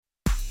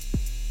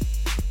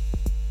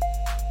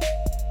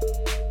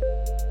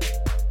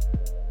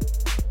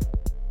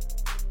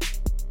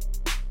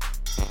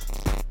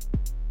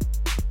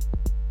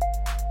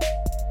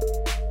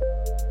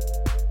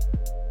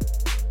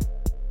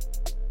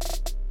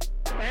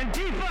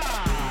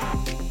Antifa!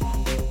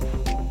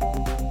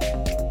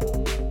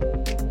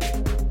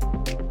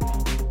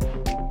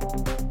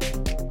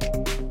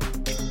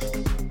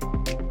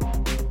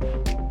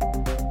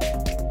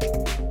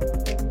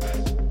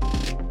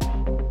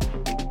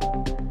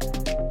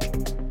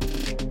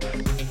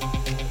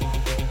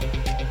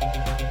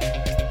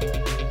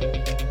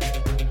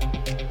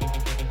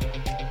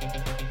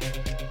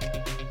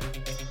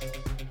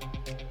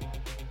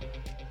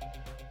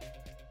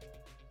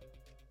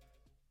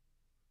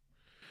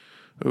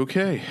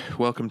 Okay,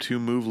 welcome to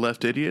Move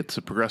Left Idiots,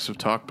 a progressive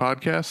talk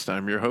podcast.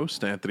 I'm your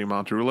host, Anthony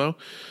Monterullo,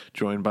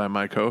 joined by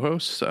my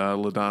co-host,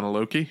 LaDonna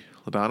Loki.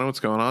 LaDonna, what's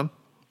going on?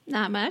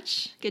 Not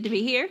much. Good to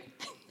be here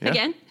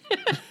again.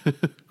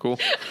 Cool.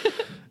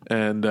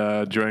 And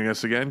joining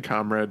us again,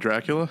 Comrade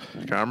Dracula.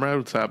 Comrade,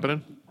 what's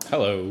happening?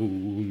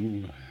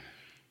 Hello.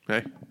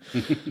 Hey.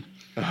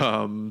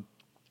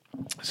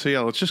 So yeah,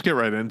 let's just get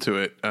right into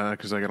it,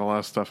 because I got a lot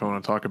of stuff I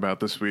want to talk about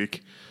this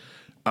week.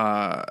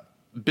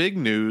 Big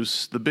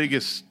news, the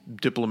biggest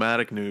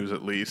diplomatic news,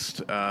 at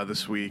least,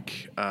 this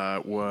week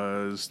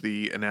was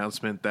the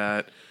announcement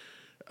that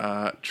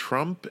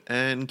Trump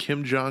and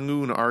Kim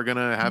Jong-un are going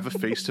to have a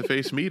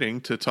face-to-face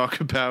meeting to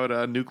talk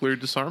about nuclear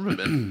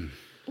disarmament.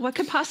 What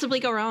could possibly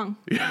go wrong?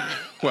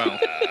 Well,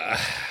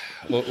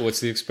 What's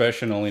the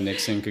expression? Only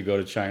Nixon could go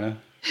to China?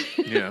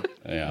 yeah.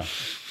 Yeah.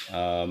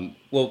 I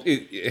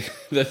think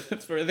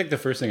the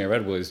first thing I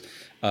read was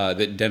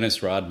that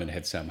Dennis Rodman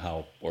had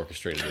somehow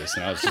orchestrated this.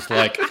 And I was just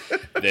like,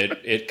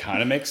 it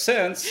kind of makes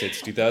sense.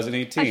 It's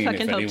 2018.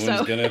 If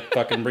anyone's going to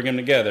fucking bring them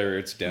together,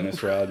 it's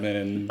Dennis Rodman.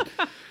 And,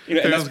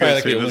 and that's probably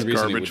like the only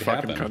reason it would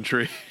happen.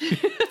 Country.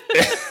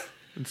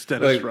 It's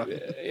Dennis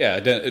Rodman. Yeah,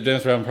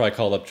 Dennis Rodman probably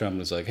called up Trump and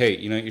was like, hey,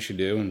 you know what you should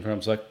do? And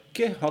Trump's like,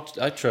 yeah,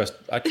 I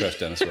trust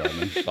Dennis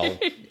Rodman.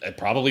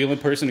 Probably the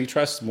only person he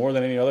trusts more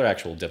than any other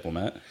actual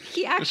diplomat.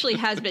 He actually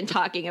has been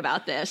talking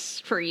about this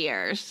for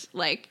years,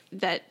 like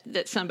that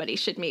somebody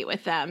should meet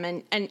with them.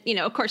 And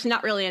of course,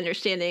 not really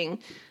understanding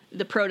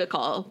the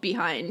protocol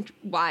behind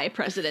why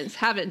presidents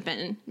haven't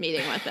been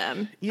meeting with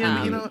them.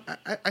 Yeah,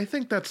 I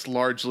think that's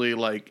largely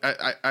like,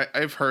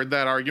 I've heard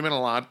that argument a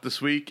lot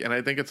this week, and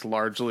I think it's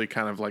largely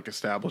kind of like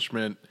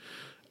establishment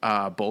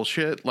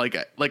bullshit. Like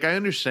I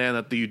understand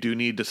that you do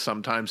need to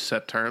sometimes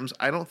set terms.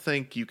 I don't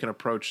think you can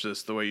approach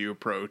this the way you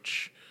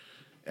approach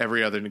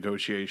every other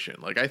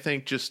negotiation. Like, I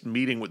think just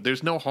meeting with,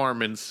 there's no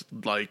harm in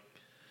like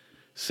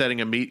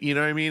setting a meet. You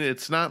know what I mean?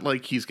 It's not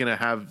like he's going to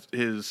have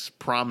his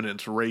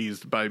prominence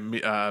raised by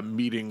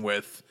meeting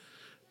with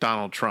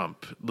Donald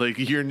Trump. Like,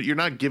 you're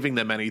not giving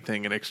them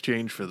anything in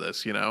exchange for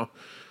this. I don't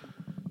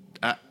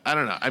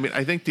know. I mean,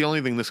 I think the only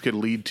thing this could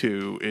lead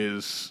to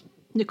is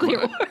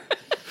nuclear war.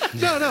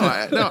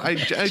 I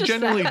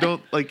generally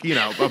don't, like,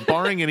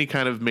 barring any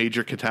kind of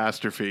major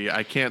catastrophe,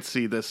 I can't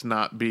see this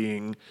not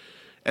being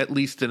at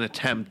least an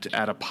attempt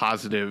at a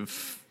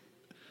positive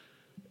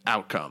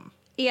outcome.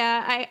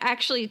 Yeah, I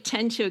actually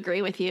tend to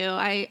agree with you.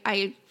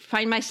 I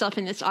find myself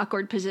in this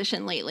awkward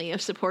position lately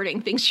of supporting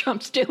things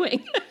Trump's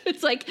doing.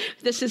 It's like,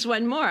 this is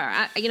one more.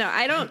 I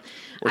don't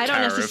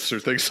tariffs or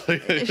things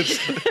like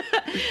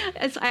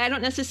that. I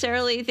don't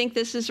necessarily think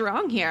this is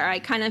wrong here. I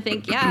kind of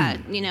think,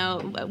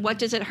 what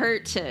does it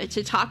hurt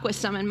to talk with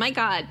someone? My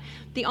God,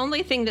 the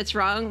only thing that's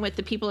wrong with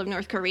the people of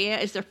North Korea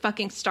is they're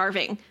fucking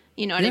starving.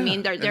 You know what I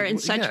mean? They're in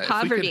such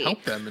poverty. If we could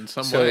help them in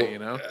some way,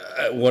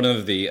 one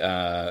of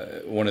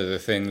the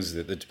things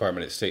that the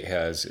Department of State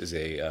has is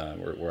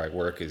where I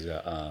work is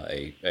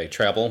a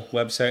travel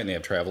website, and they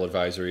have travel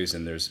advisories.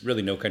 And there's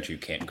really no country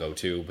you can't go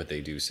to, but they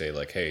do say,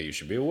 like, hey, you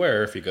should be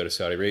aware if you go to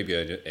Saudi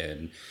Arabia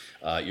and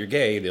you're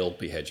gay, they'll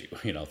behead you,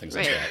 things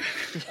like that.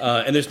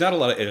 And there's not a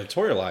lot of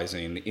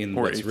editorializing in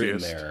what's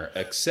written there,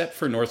 except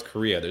for North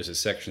Korea. There's a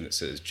section that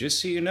says,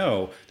 just so you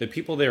know, the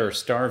people there are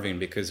starving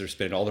because they're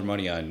spending all their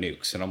money on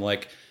nukes. And I'm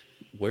like,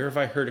 where have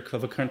I heard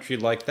of a country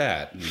like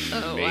that?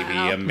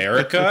 Maybe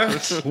America,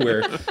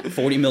 where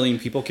 40 million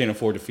people can't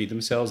afford to feed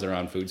themselves. They're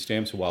on food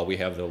stamps while we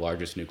have the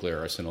largest nuclear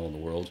arsenal in the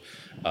world.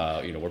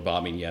 We're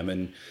bombing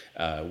Yemen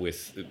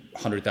with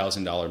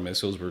 $100,000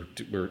 missiles.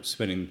 We're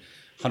spending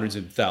hundreds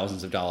of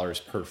thousands of dollars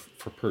per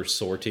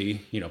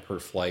sortie, per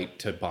flight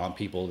to bomb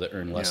people that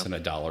earn less than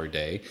 $1 a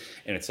day.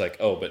 And it's like,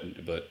 oh,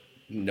 but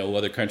no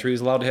other country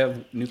is allowed to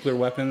have nuclear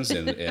weapons,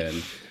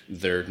 and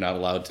they're not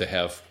allowed to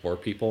have poor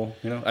people.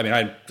 I mean,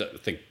 I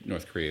think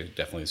North Korea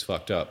definitely is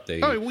fucked up.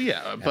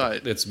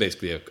 But it's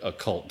basically a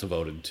cult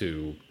devoted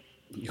to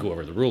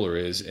whoever the ruler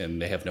is,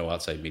 and they have no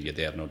outside media.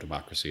 They have no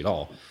democracy at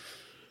all.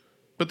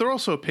 But they're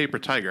also a paper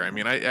tiger. I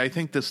mean, I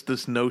think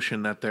this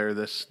notion that they're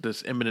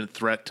this imminent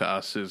threat to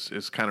us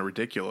is kind of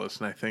ridiculous.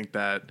 And I think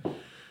that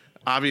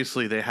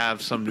obviously they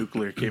have some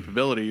nuclear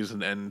capabilities,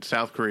 and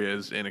South Korea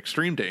is in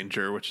extreme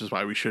danger, which is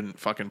why we shouldn't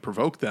fucking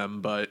provoke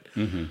them. But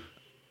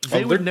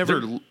they would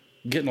never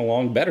getting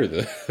along better.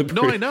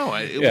 No, I know.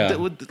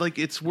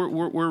 It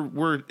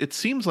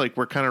seems like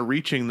we're kind of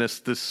reaching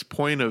this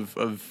point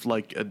of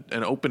like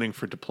an opening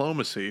for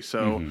diplomacy.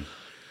 So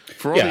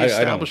for all the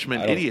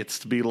establishment idiots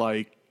to be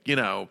like,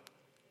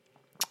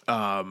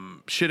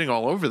 shitting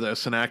all over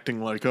this and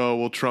acting like, oh,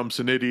 well, Trump's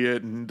an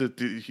idiot and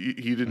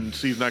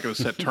he's not going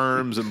to set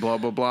terms and blah,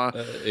 blah, blah.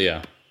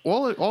 Yeah.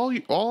 All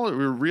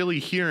we're really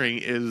hearing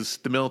is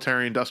the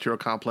military-industrial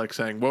complex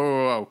saying,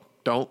 whoa,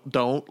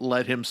 don't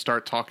let him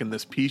start talking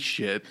this peace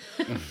shit.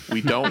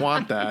 We don't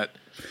want that.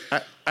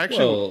 I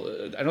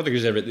don't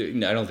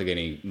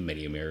think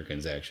many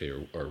Americans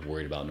actually are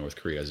worried about North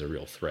Korea as a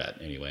real threat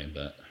anyway,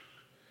 but.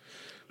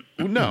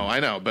 No, I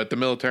know, but the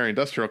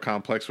military-industrial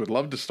complex would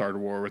love to start a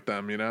war with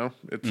them, you know?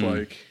 It's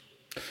like...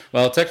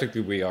 Well,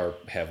 technically we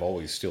have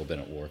always still been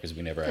at war because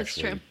we never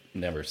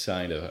never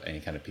signed any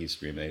kind of peace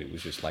agreement. It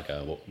was just like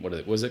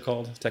what was it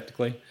called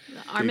technically?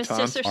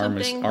 Armistice or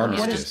something?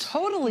 Armistice. What is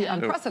totally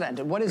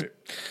unprecedented. What is...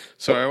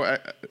 So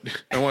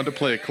I wanted to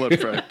play a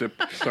clip for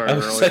Sorry,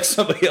 it's like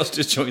somebody else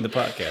just joined the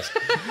podcast.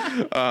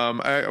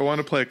 I want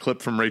to play a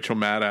clip from Rachel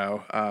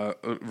Maddow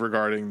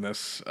regarding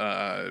this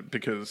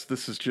because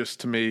this is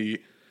just, to me...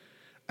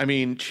 I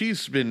mean,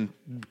 she's been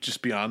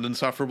just beyond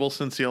insufferable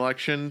since the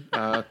election,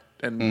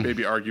 and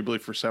maybe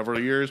arguably for several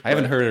years. I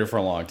haven't heard her for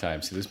a long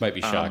time, so this might be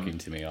shocking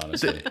to me,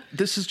 honestly.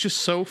 This is just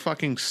so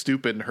fucking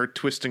stupid, and her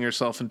twisting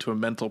herself into a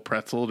mental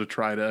pretzel to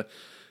try to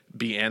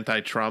be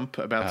anti-Trump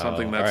about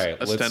something that's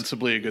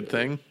ostensibly a good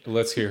thing.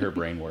 Let's hear her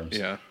brainworms.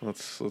 Yeah,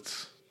 let's.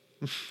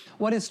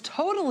 What is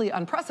totally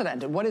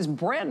unprecedented, what is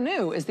brand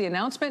new, is the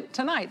announcement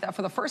tonight that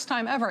for the first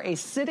time ever, a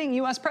sitting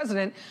U.S.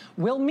 president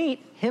will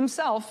meet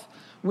himself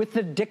with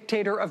the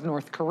dictator of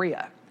North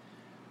Korea.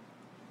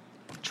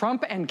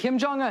 Trump and Kim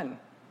Jong-un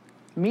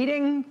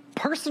meeting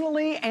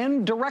personally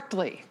and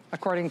directly,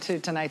 according to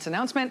tonight's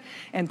announcement,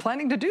 and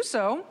planning to do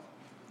so,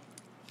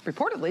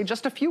 reportedly,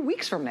 just a few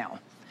weeks from now.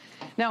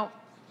 Now,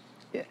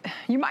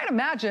 you might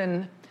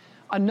imagine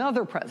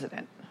another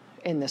president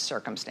in this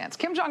circumstance.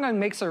 Kim Jong-un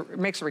makes a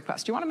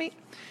request. Do you want to meet?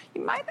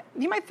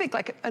 You might think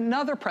like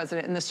another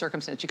president in this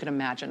circumstance. You could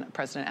imagine a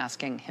president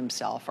asking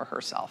himself or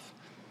herself,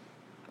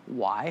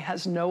 why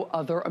has no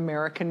other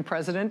American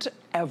president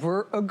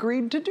ever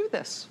agreed to do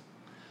this?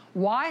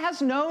 Why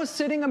has no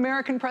sitting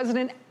American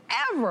president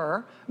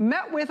ever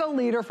met with a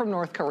leader from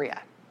North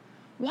Korea?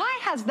 Why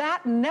has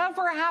that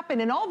never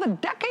happened in all the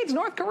decades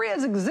North Korea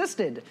has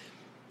existed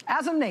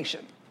as a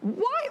nation?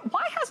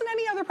 Why hasn't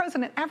any other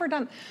president ever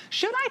done?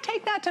 Should I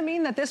take that to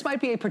mean that this might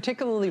be a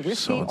particularly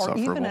risky or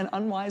even an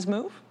unwise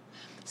move?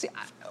 See,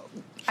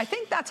 I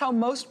think that's how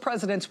most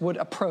presidents would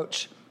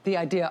approach the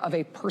idea of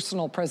a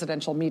personal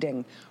presidential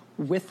meeting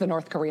with the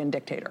North Korean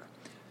dictator.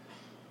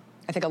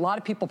 I think a lot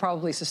of people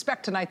probably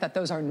suspect tonight that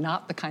those are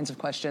not the kinds of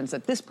questions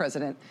that this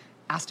president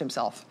asked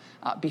himself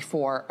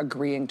before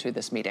agreeing to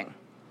this meeting.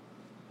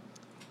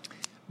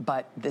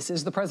 But this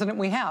is the president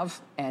we have,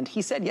 and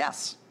he said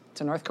yes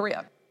to North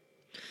Korea.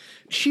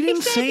 She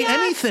didn't say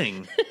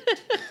anything.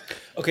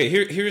 Okay,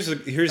 here's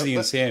the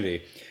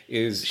insanity.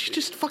 Is she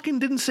just fucking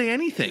didn't say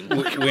anything.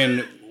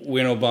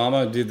 When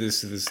Obama did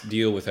this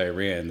deal with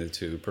Iran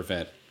to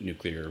prevent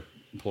nuclear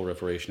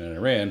proliferation in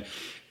Iran,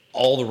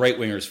 all the right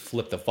wingers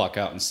flipped the fuck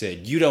out and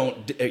said, you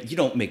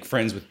don't make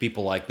friends with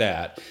people like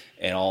that.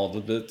 And all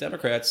the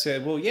Democrats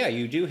said, well, yeah,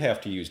 you do have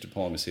to use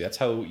diplomacy. That's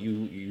how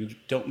you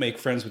don't make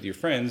friends with your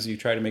friends. You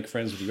try to make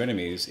friends with your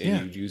enemies,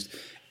 and you use.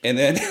 And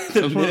then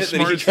the minute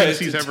that he tries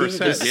to do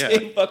the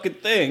same fucking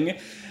thing,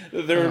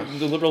 the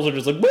liberals are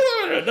just like,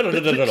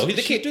 no, he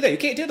can't do that. You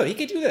can't do that. He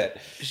can't do that.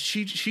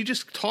 She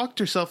just talked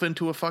herself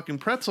into a fucking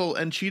pretzel,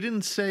 and she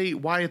didn't say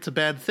why it's a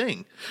bad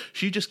thing.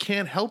 She just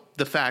can't help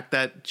the fact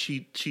that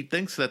she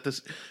thinks that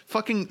this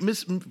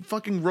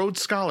fucking Rhodes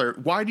Scholar.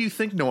 Why do you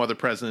think no other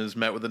president has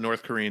met with a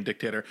North Korean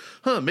dictator?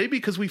 Maybe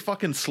because we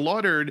fucking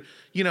slaughtered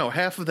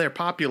half of their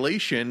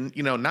population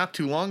not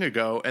too long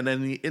ago, and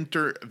then the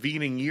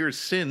intervening years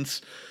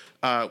since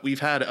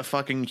we've had a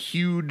fucking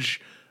huge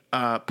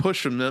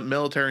push from the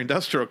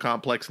military-industrial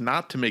complex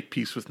not to make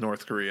peace with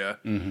North Korea.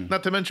 Mm-hmm.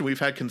 Not to mention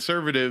we've had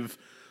conservative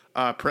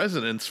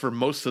presidents for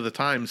most of the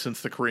time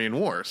since the Korean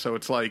War. So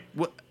it's like,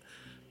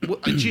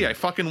 gee, I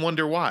fucking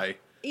wonder why.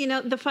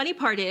 The funny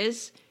part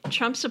is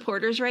Trump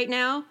supporters right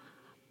now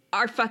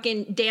are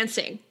fucking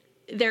dancing.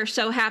 They're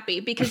so happy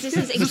because this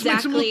is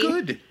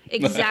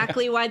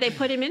exactly why they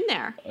put him in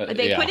there.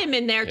 They put him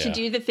in there to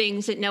do the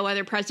things that no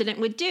other president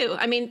would do.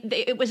 I mean,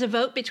 it was a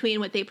vote between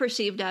what they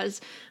perceived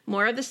as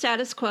more of the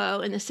status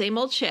quo and the same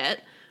old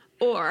shit,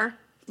 or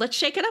let's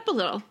shake it up a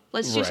little.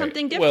 Let's do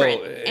something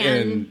different. Well,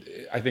 and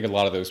I think a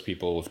lot of those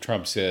people, if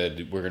Trump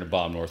said we're going to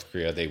bomb North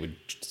Korea, they would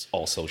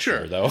also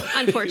cheer, though.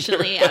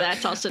 Unfortunately,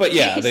 that's also. But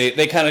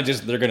they kind of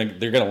just they're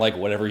gonna like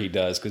whatever he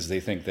does because they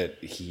think that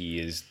he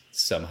is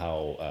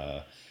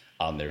somehow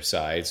on their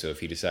side. So if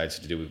he decides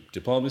to do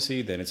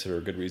diplomacy, then it's for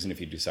a good reason. If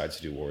he decides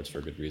to do war, it's for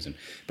a good reason.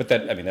 But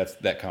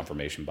that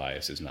confirmation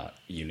bias is not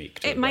unique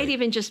to it. Might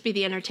even just be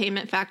the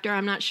entertainment factor.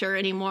 I'm not sure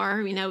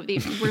anymore.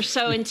 We're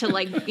so into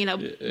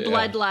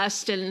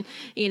bloodlust and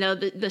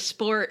the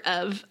sport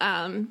of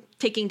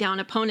taking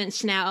down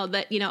opponents now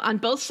that on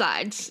both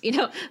sides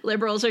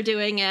liberals are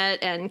doing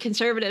it and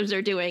conservatives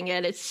are doing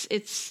it.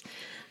 It's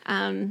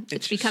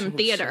It's become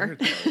theater.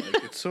 Absurd,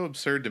 like, it's so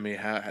absurd to me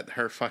how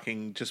her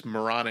fucking just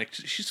moronic.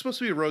 She's supposed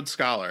to be a Rhodes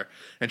Scholar,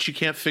 and she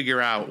can't figure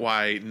out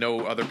why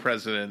no other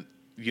president,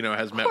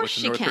 has met with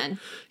the North Korea.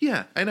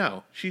 Yeah, I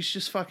know. She's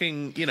just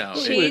fucking,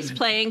 She's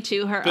playing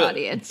to her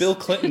audience. Bill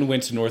Clinton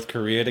went to North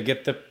Korea to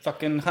get the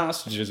fucking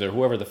hostages or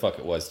whoever the fuck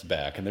it was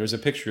back, and there was a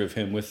picture of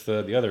him with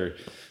the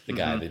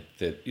guy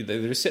that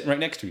they're sitting right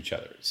next to each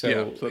other. So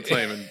yeah, so it's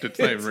not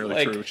even really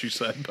like, true what she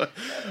said, but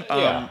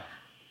yeah.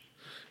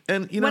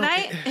 And what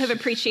I have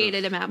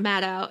appreciated about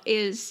Maddow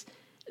is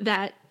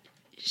that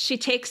she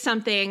takes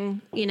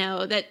something,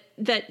 that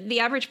the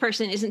average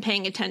person isn't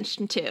paying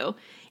attention to,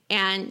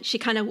 and she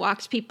kind of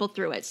walks people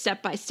through it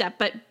step by step.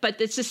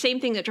 But it's the same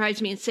thing that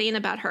drives me insane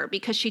about her,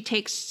 because she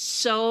takes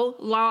so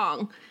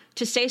long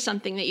to say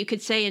something that you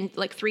could say in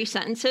like 3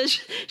 sentences.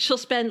 She'll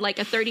spend like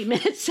a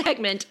 30-minute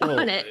segment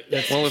on it.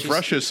 Well, if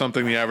Russia is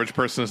something the average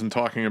person isn't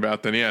talking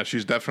about, then yeah,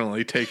 she's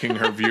definitely taking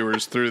her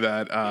viewers through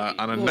that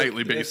on a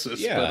nightly basis.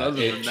 Yeah, but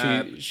other than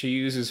that, she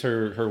uses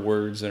her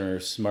words and her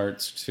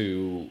smarts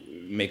to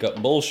make up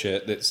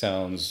bullshit that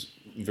sounds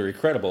very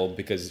credible,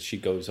 because she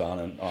goes on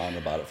and on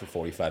about it for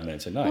 45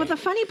 minutes a night. Well, the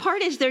funny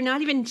part is they're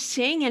not even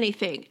saying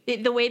anything.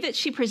 The way that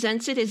she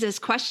presents it is as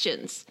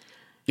questions.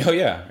 Oh,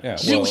 yeah.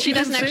 Well, she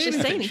doesn't actually say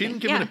anything. She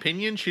didn't give an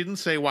opinion. She didn't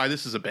say why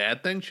this is a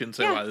bad thing. She didn't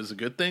say why this is a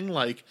good thing.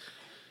 Like,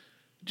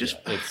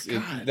 just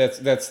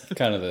that's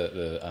kind of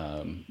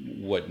the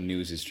what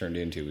news has turned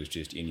into is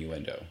just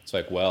innuendo. It's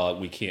like, well,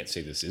 we can't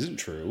say this isn't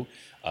true.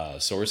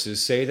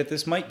 Sources say that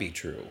this might be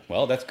true.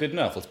 Well, that's good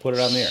enough. Let's put it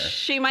on the air.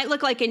 She might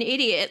look like an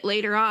idiot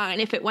later on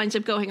if it winds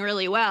up going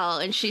really well,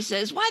 and she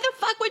says, "Why the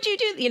fuck would you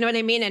do?" You know what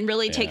I mean? And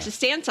really takes a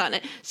stance on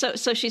it.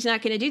 So she's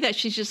not going to do that.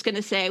 She's just going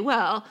to say,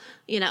 "Well,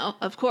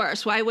 of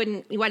course. Why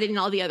didn't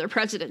all the other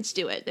presidents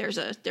do it?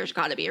 There's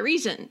got to be a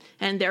reason,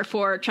 and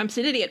therefore Trump's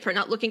an idiot for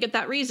not looking at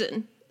that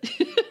reason."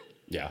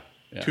 Yeah.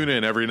 Tune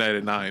in every night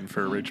at 9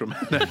 for the Rachel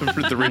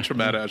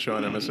Maddow show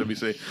on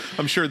MSNBC.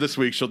 I'm sure this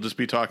week she'll just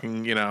be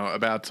talking,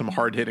 about some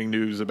hard-hitting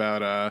news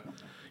about,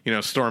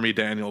 Stormy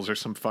Daniels or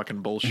some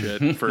fucking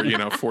bullshit for,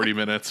 40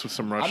 minutes with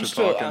some Russia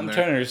talk in there. I'm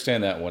trying to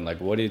understand that one. Like,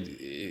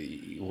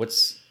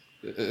 what's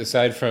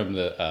aside from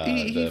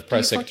the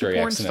press secretary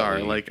porn star?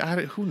 accidentally?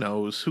 Like, who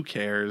knows? Who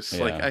cares?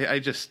 Yeah.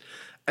 Like,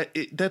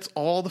 that's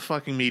all the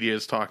fucking media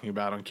is talking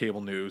about on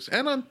cable news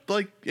and on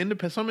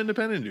some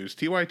independent news.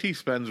 TYT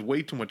spends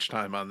way too much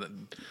time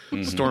on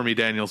the Stormy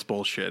Daniels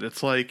bullshit.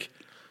 It's like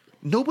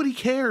nobody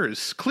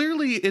cares.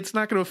 Clearly, it's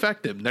not going to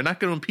affect him. They're not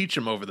going to impeach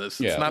him over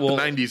this. It's not the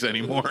 90s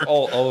anymore.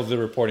 All of the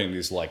reporting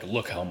is like,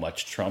 look how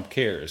much Trump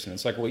cares, and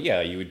it's like, well, yeah,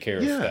 you would care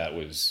if it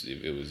was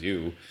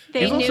you.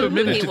 He's also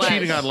admitted to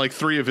cheating on like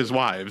 3 of his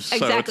wives.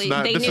 Exactly.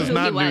 So this is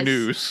not new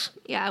news.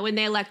 Yeah, when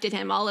they elected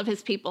him, all of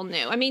his people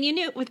knew. I mean, you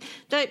knew with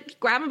the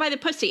grab him by the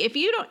pussy. If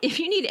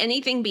you need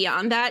anything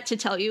beyond that to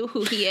tell you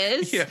who he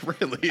is, yeah,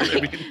 really.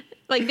 I mean,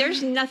 like,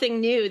 there's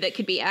nothing new that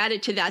could be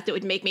added to that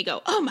would make me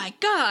go, "Oh my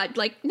god!"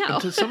 Like, no.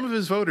 And to some of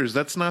his voters,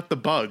 that's not the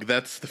bug;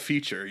 that's the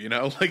feature.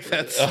 Like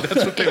that's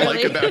what they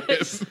like about him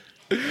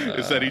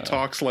is that he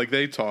talks like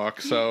they talk.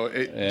 So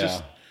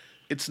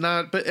it's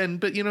not. But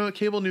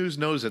cable news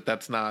knows that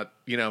that's not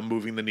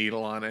moving the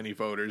needle on any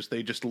voters.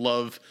 They just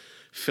love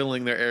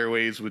filling their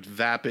airwaves with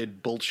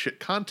vapid bullshit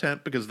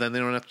content, because then they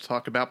don't have to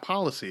talk about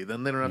policy.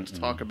 Then they don't have to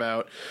talk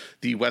about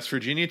the West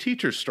Virginia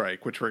teachers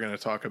strike, which we're going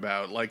to talk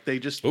about. Like, they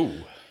just...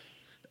 Ooh.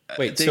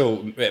 Wait,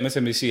 so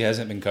MSNBC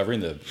hasn't been covering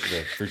the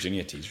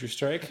Virginia teacher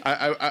strike?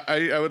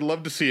 I would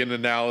love to see an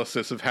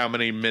analysis of how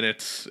many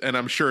minutes, and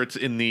I'm sure it's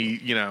in the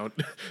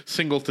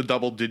single to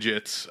double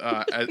digits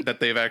that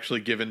they've actually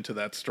given to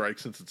that strike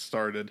since it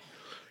started.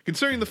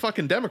 Considering the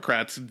fucking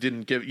Democrats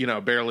didn't give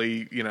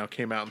barely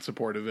came out in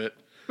support of it.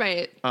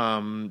 Right.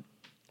 I mean,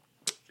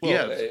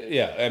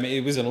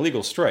 it was an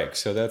illegal strike,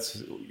 so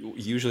that's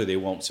usually they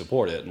won't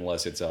support it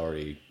unless it's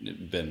already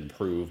been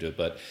approved.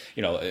 But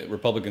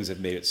Republicans have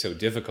made it so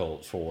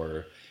difficult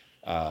for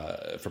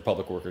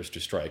public workers to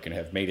strike, and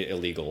have made it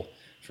illegal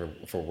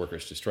for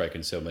workers to strike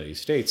in so many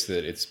states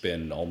that it's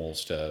been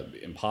almost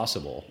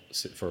impossible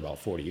for about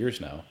 40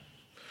 years now.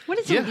 What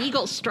is a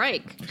legal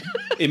strike?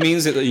 It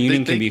means that the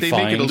union can be fined.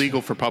 They make it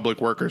illegal for public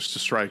workers to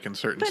strike in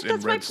certain but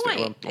that's my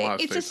point. A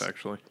lot of states,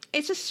 actually.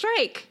 It's a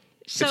strike.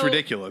 So, it's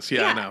ridiculous.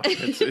 Yeah, I know.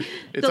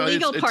 The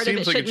legal part of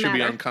it seems like it should be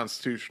matter.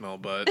 Unconstitutional,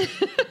 but...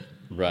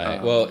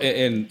 Right. Well,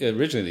 and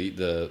originally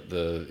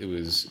it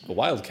was a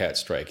wildcat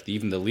strike.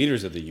 Even the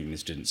leaders of the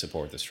unions didn't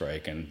support the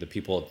strike, and the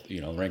people,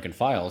 rank and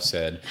file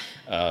said,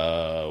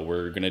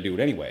 "We're going to do it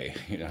anyway."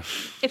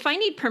 If I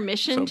need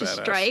permission to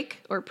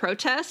strike or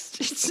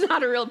protest, it's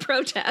not a real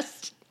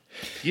protest.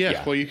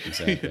 Yeah, well,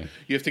 exactly.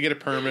 You have to get a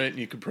permit, and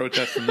you can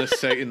protest in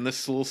this in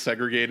this little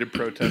segregated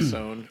protest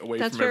zone away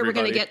That's from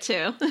everybody. That's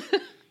where we're going to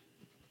get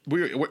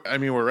to.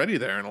 We're already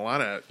there in a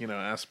lot of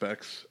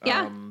aspects.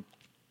 Yeah.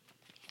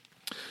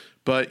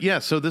 But yeah,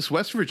 so this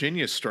West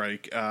Virginia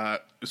strike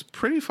is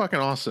pretty fucking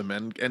awesome,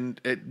 and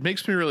it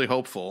makes me really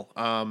hopeful.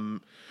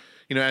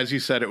 as you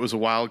said, it was a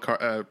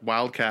wildcat.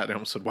 I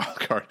almost said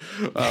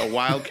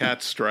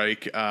wildcat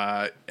strike.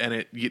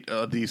 And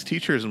these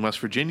teachers in West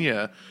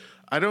Virginia,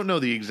 I don't know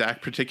the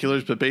exact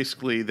particulars, but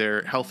basically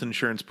their health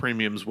insurance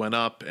premiums went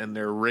up and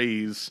their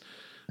raise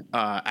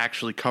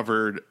actually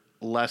covered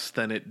less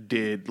than it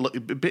did.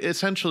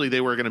 Essentially, they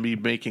were going to be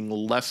making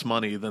less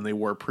money than they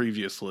were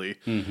previously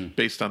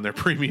based on their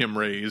premium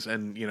raise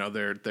and,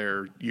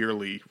 their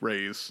yearly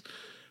raise.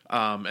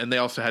 And they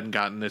also hadn't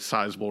gotten a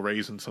sizable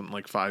raise in something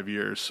like 5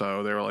 years.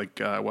 So they were like,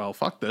 well,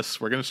 fuck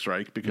this. We're going to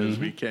strike because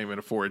we can't even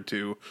afford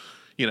to,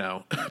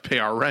 pay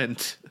our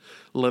rent,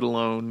 let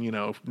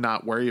alone,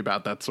 not worry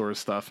about that sort of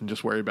stuff and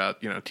just worry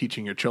about,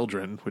 teaching your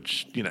children,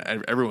 which,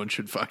 everyone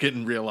should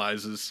fucking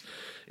realize is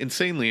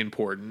insanely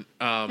important.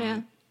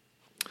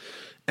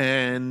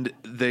 And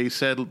they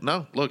said,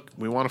 no, look,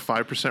 we want a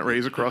 5%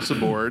 raise across the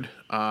board.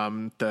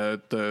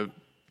 The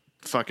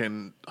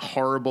fucking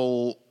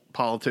horrible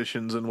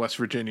politicians in West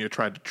Virginia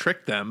tried to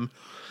trick them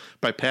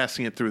by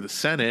passing it through the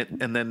Senate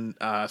and then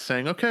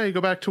saying, okay,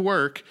 go back to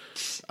work,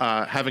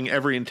 having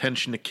every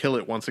intention to kill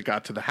it once it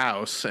got to the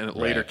House. And it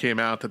later came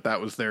out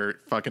that was their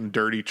fucking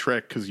dirty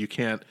trick because you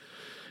can't,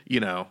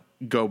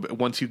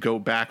 once you go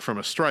back from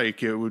a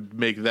strike, it would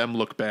make them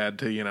look bad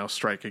to,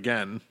 strike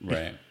again.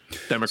 Right.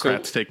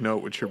 Democrats take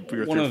note with your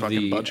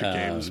fucking budget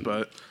games,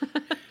 but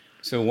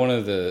so one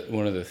of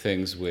the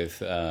things with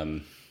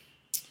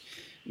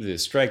the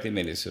strike that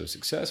made it so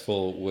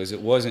successful was it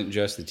wasn't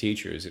just the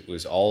teachers; it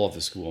was all of the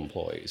school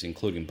employees,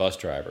 including bus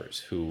drivers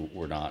who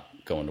were not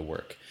going to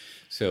work.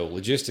 So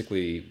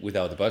logistically,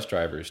 without the bus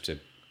drivers to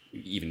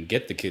even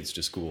get the kids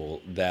to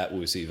school, that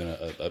was even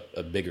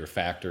a bigger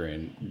factor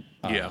in,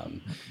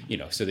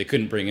 so they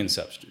couldn't bring in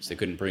substitutes. They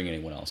couldn't bring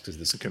anyone else because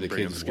the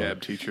kids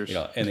scab teachers.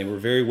 And they were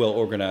very well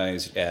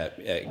organized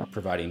at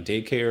providing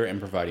daycare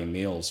and providing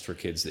meals for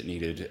kids that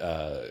needed,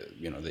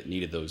 that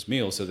needed those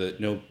meals so that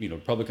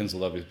Republicans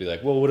will always be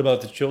like, well, what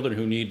about the children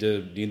who need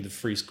the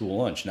free school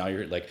lunch? Now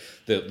you're like,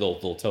 they'll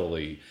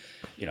totally,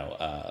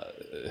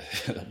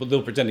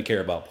 they'll pretend to care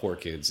about poor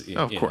kids.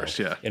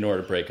 In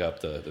order to break up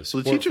the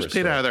support. The teachers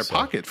paid out of their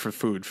pocket for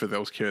food for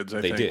those kids.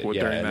 I think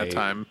during that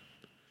time.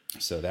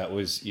 So that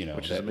was,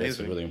 that's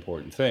a really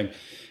important thing,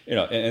 and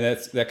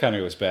that kind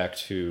of goes back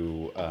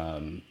to,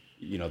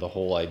 the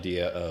whole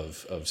idea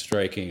of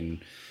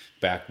striking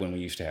back when we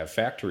used to have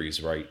factories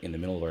right in the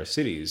middle of our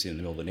cities, in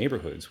the middle of the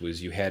neighborhoods,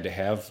 was you had to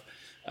have,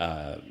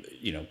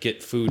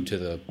 get food to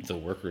the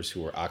workers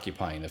who were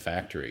occupying the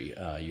factory.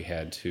 You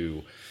had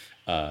to,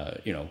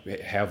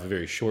 have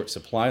very short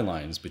supply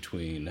lines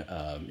between,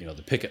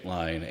 the picket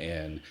line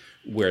and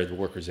where the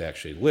workers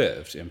actually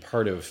lived. And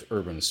part of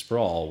urban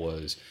sprawl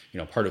was,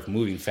 part of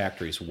moving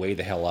factories way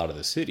the hell out of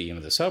the city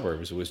into the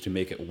suburbs was to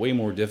make it way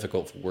more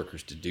difficult for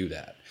workers to do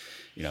that.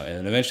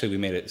 And eventually we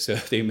made it so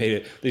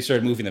they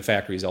started moving the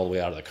factories all the way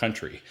out of the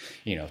country,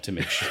 to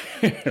make sure,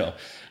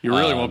 you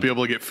really won't be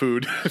able to get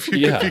food if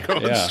you go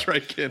on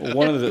strike.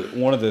 One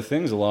of the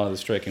things a lot of the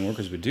striking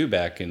workers would do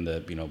back in the,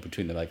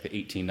 between the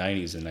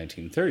 1890s and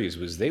 1930s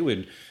was they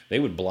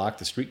would block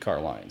the streetcar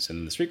lines,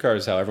 and the streetcar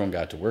is how everyone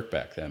got to work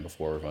back then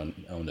before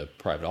everyone owned a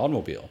private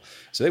automobile.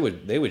 So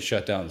they would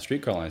shut down the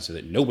streetcar lines so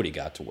that nobody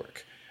got to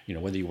work.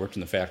 Whether you worked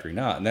in the factory or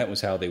not, and that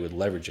was how they would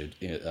leverage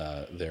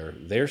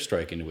their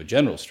strike into a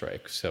general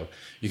strike. So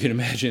you can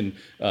imagine,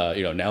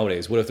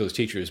 nowadays, what if those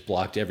teachers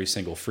blocked every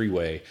single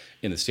freeway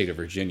in the state of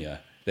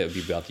Virginia? That would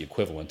be about the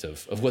equivalent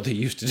of what they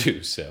used to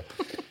do. So,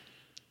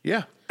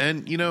 yeah,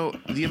 and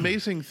the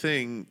amazing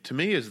thing to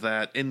me is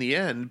that in the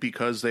end,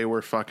 because they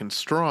were fucking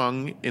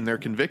strong in their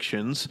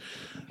convictions,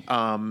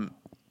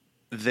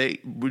 they,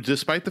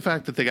 despite the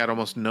fact that they got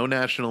almost no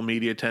national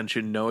media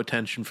attention, no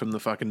attention from the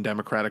fucking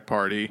Democratic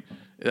Party,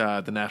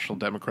 the National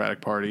Democratic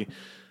Party,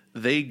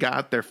 they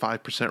got their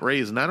 5%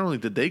 raise. Not only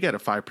did they get a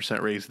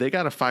 5% raise, they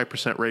got a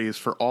 5% raise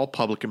for all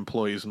public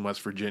employees in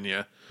West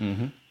Virginia,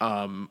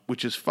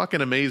 which is fucking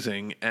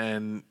amazing.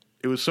 And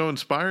it was so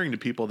inspiring to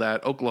people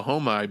that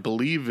Oklahoma, I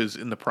believe, is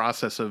in the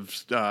process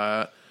of,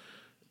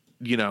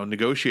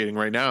 negotiating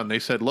right now. And they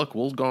said, look,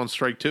 we'll go on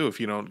strike too if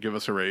you don't give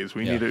us a raise.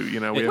 We need to, we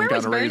haven't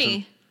gotten a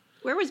raise.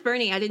 Where was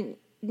Bernie? I didn't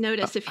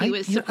notice if he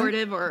was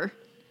supportive or...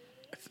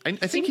 I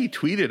think he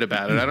tweeted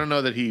about it. I don't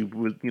know that he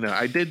would,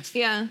 I did.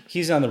 Yeah.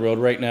 He's on the road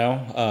right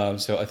now.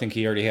 So I think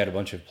he already had a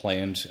bunch of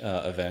planned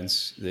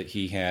events that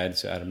he had.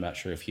 So I'm not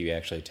sure if he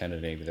actually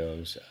attended any of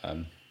those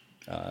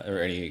or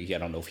any. I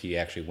don't know if he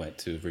actually went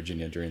to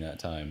Virginia during that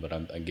time, but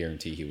I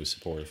guarantee he was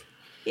supportive.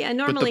 Yeah,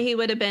 normally he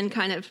would have been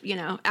kind of,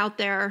 out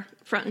there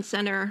front and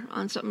center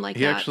on something like that.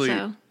 He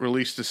actually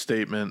released a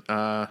statement.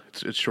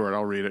 It's short.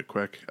 I'll read it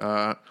quick.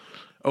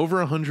 Over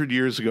 100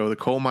 years ago, the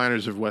coal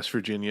miners of West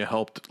Virginia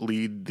helped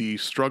lead the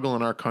struggle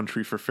in our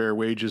country for fair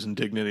wages and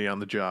dignity on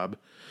the job.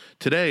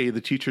 Today,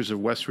 the teachers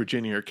of West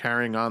Virginia are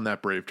carrying on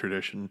that brave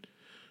tradition.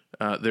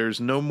 There's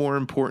no more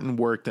important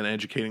work than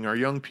educating our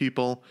young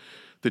people.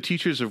 The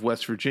teachers of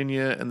West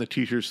Virginia and the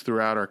teachers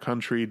throughout our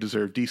country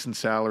deserve decent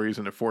salaries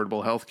and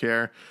affordable health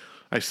care.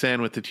 I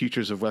stand with the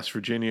teachers of West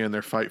Virginia in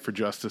their fight for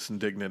justice and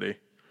dignity.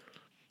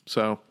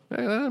 So,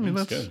 I mean,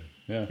 that's good.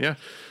 Yeah. Yeah.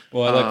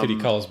 Well, I like that he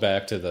calls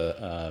back to the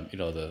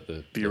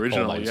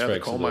original, coal mine the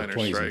strikes coal of the miner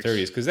 20s strikes. and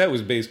 30s, because that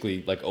was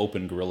basically like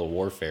open guerrilla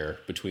warfare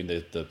between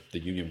the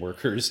union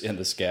workers and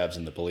the scabs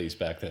and the police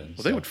back then.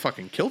 Well, they would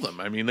fucking kill them.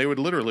 I mean, they would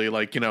literally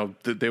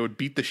they would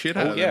beat the shit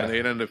out of them, yeah. and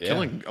they'd end up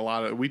killing a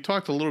lot of. We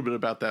talked a little bit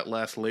about that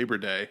last Labor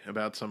Day,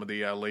 about some of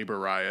the labor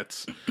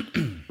riots.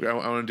 I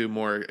want to do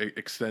more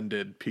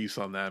extended piece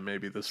on that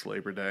maybe this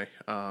Labor Day,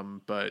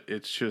 but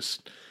it's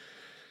just.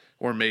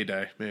 Or May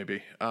Day,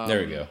 maybe.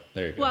 There you go.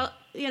 Well,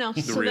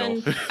 so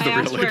real- then the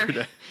real Labor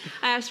Day.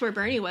 I asked where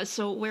Bernie was.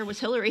 So where was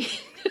Hillary?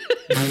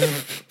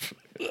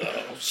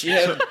 She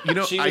was at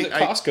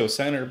Costco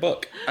signing her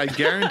book. I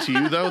guarantee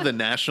you, though, the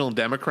National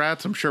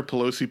Democrats, I'm sure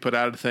Pelosi put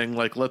out a thing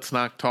like, let's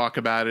not talk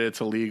about it, it's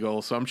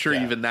illegal. So I'm sure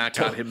even that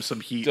got him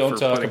some heat Don't for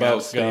talk putting out a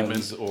about statement.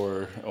 guns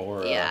or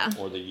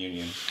the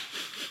union.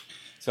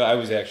 So I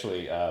was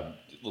actually, a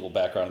little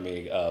background on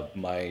me,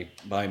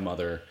 my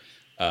mother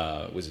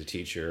was a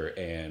teacher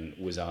and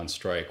was on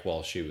strike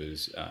while she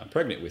was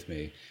pregnant with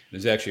me.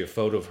 There's actually a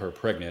photo of her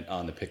pregnant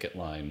on the picket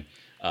line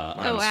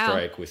on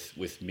strike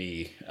with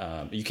me.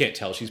 You can't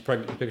tell she's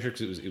pregnant in the picture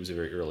because it was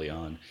very early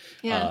on.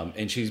 Yeah.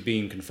 And she's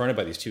being confronted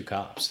by these two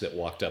cops that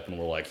walked up and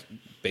were like,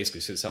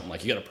 basically said something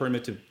like, "You got a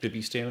permit to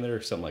be standing there,"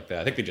 or something like that.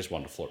 I think they just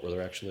wanted to flirt with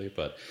her actually.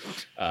 But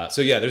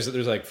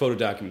there's like photo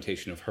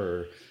documentation of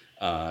her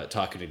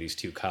talking to these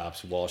two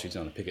cops while she's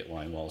on the picket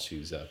line while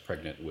she's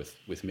pregnant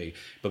with me.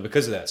 But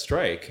because of that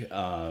strike,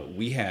 I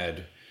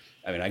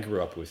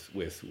grew up with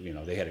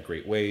they had a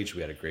great wage.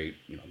 We had a great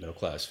middle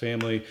class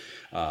family.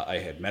 I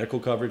had medical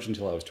coverage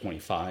until I was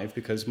 25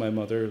 because my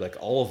mother, like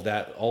all of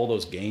that, all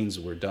those gains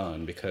were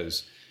done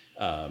because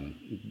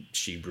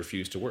she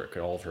refused to work.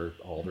 All of her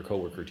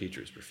coworker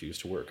teachers refused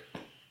to work.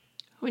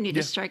 We need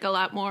to strike a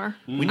lot more.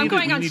 I'm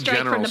going on strike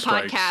from the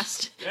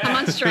podcast. I'm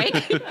on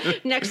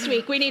strike next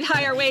week. We need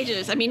higher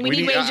wages. I mean, we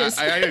need wages.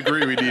 I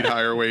agree. We need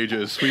higher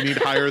wages. We need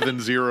higher than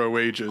zero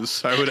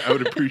wages. I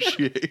would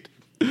appreciate.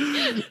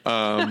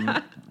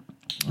 No,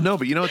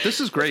 but you know what? This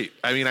is great.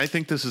 I mean, I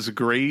think this is a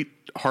great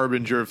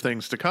harbinger of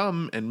things to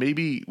come. And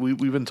maybe we've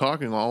been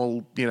talking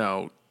all,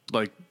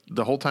 like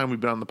the whole time we've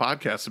been on the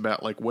podcast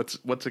about like what's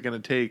it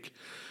going to take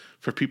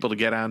for people to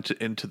get out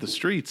into the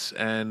streets.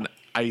 And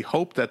I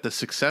hope that the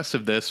success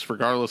of this,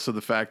 regardless of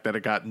the fact that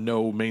it got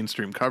no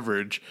mainstream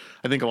coverage,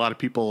 I think a lot of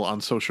people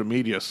on social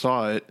media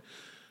saw it.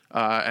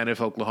 And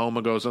if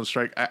Oklahoma goes on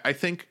strike, I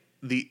think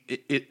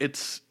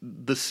it's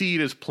the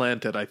seed is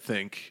planted, I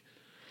think,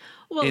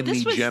 in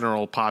the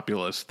general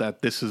populace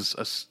that this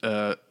is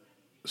a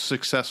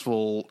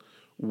successful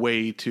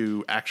way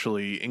to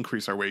actually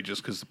increase our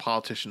wages because the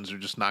politicians are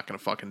just not going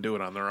to fucking do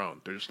it on their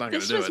own. They're just not going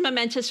to do it. This was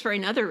momentous for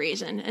another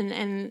reason,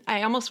 and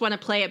I almost want to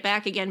play it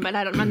back again, but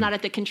I'm not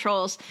at the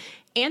controls.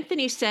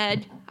 Anthony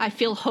said, "I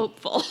feel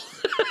hopeful."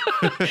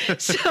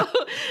 So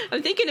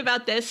I'm thinking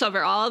about this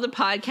over all the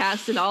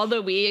podcasts and all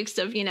the weeks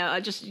of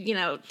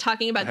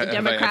talking about the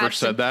Democrats. Have I ever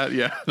said that?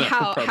 Yeah.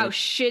 How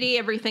shitty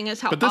everything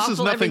is. But this is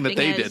nothing that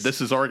they did.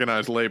 This is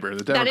organized labor.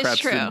 The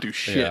Democrats didn't do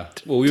shit. Yeah.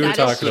 Well, we were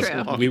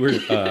talking. We were.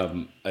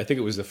 I think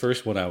it was the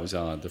first one I was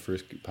on. The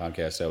first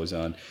podcast I was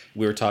on.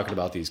 We were talking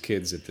about these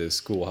kids at this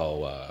school,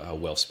 how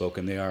well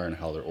spoken they are and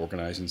how they're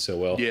organizing so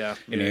well. Yeah.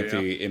 And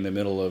Anthony, in the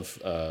middle of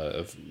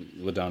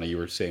LaDonna,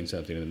 you were saying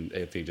something, and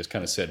Anthony just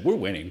kind of said, "We're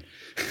winning."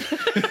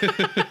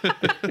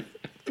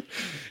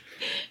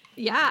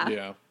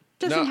 Yeah.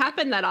 Doesn't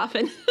happen that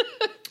often.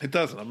 It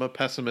doesn't. I'm a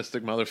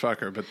pessimistic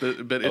motherfucker, but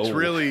it's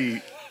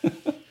really,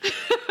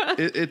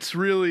 it's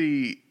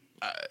really,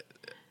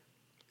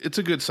 it's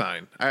a good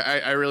sign.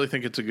 I really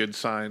think it's a good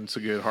sign. It's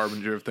a good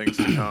harbinger of things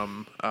to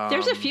come.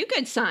 There's a few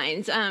good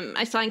signs.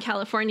 I saw in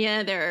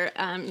California they're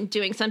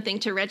doing something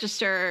to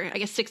register, I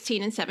guess,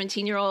 16 and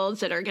 17-year-olds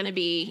that are going to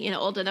be,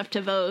 old enough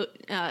to vote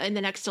in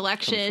the next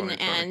election,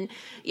 and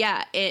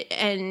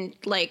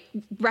like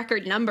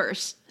record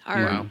numbers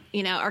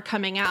are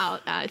coming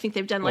out. I think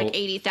they've done like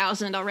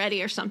 80,000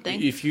 already or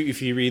something. If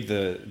you read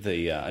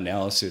the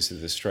analysis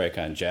of the strike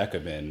on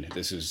Jacobin,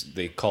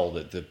 they called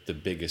it the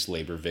biggest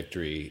labor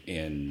victory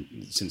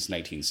since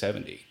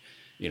 1970.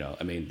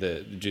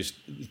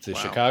 The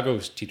Chicago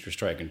teacher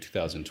strike in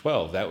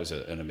 2012, that was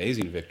an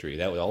amazing victory.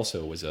 That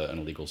also was an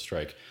illegal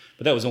strike,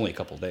 but that was only a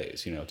couple of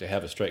days. To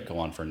have a strike go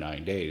on for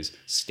 9 days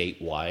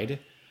statewide,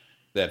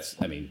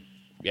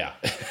 yeah.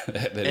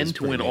 And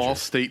to win all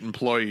state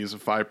employees a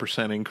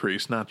 5%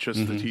 increase, not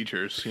just the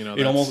teachers.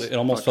 It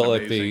almost felt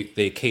like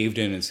they caved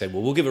in and said,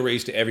 "Well, we'll give a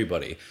raise to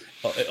everybody,"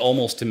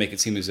 almost to make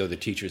it seem as though the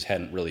teachers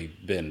hadn't really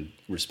been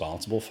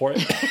responsible for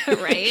it.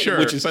 Right.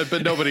 Sure,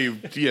 but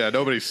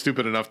nobody's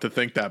stupid enough to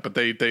think that. But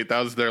they that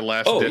was their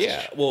last. Oh ditch.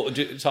 yeah. Well,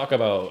 talk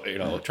about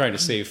trying to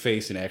save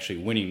face and actually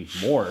winning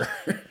more.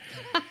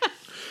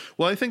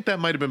 Well, I think that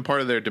might have been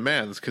part of their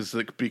demands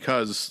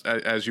because,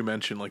 as you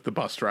mentioned, like the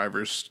bus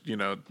drivers,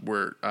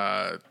 were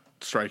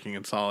striking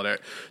in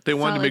solidarity. They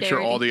wanted to make sure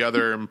all the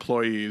other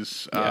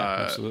employees,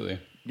 absolutely,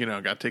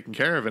 got taken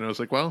care of. And it was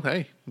like, well,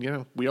 hey,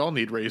 we all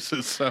need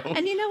raises. So.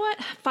 And you know what?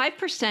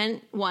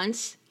 5%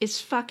 once is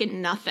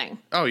fucking nothing.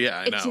 Oh,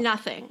 yeah, It's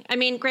nothing. I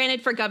mean,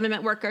 granted, for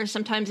government workers,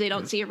 sometimes they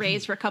don't see a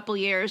raise for a couple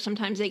years.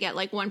 Sometimes they get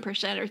like 1%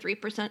 or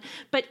 3%.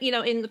 But,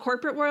 in the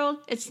corporate world,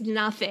 it's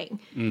nothing.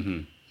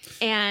 Mm-hmm.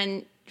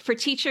 And for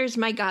teachers,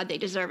 my God, they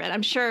deserve it.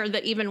 I'm sure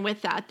that even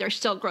with that, they're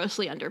still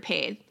grossly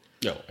underpaid.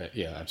 Oh,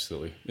 yeah,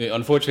 absolutely.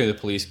 Unfortunately, the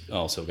police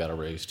also got a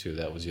raise, too.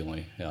 That was the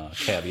only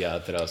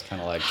caveat that I was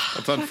kind of like...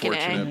 That's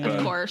unfortunate.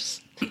 Of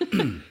course.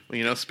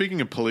 Speaking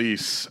of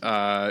police,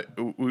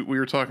 we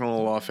were talking a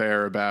little off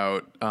air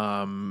about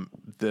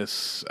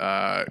this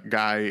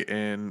guy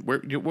in...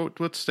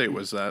 What state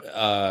was that?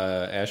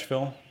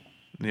 Asheville?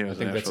 Yeah, I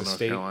think that's a North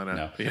state.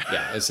 Carolina. No.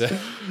 Yeah, it's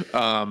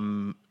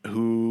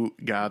who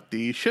got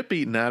the shit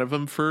beaten out of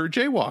him for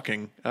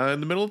jaywalking in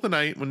the middle of the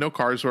night when no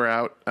cars were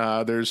out.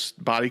 There's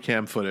body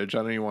cam footage. I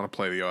don't even want to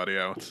play the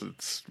audio.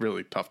 It's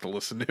really tough to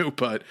listen to,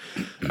 but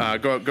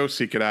go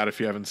seek it out if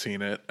you haven't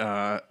seen it.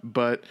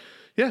 But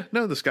yeah,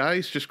 no, this guy,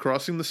 he's just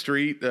crossing the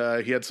street.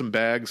 He had some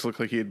bags, looked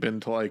like he had been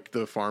to like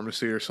the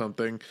pharmacy or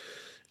something,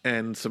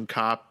 and some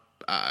cop.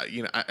 I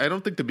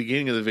don't think the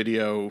beginning of the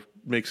video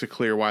makes it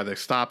clear why they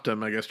stopped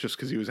him. I guess just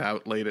because he was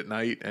out late at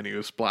night and he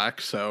was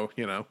black, so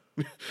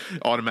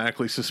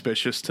automatically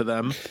suspicious to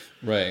them.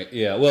 Right.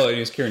 Yeah. Well, and he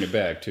was carrying a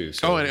bag too.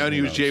 So and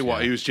he was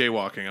jaywalking. He was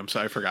jaywalking. I'm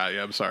sorry, I forgot.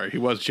 Yeah, I'm sorry. He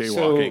was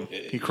jaywalking.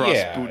 He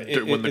crossed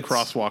when the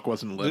crosswalk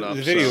wasn't lit up.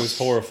 The video is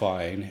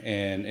horrifying,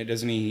 and it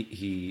doesn't.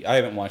 I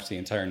haven't watched the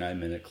entire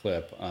 9-minute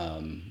clip,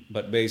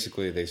 but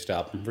basically they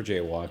stopped him for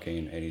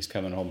jaywalking, and he's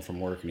coming home from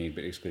work, and he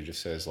basically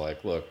just says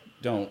like, "Look,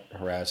 don't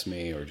harass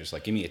me," or just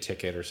like give me a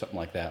ticket or something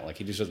like that. Like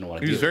he just doesn't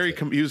want to. He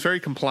was very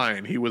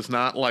compliant. He was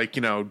not like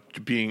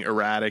being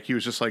erratic. He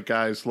was just like,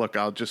 guys, look,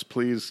 I'll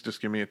please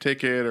give me a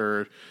ticket,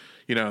 or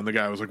and the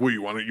guy was like, well,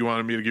 you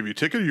wanted me to give you a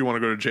ticket, or you want to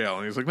go to jail?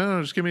 And he's like, no,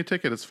 just give me a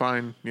ticket, it's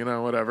fine,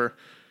 whatever.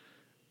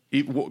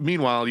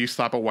 Meanwhile, you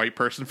stop a white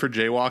person for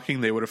jaywalking,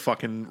 they would have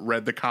fucking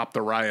read the Cop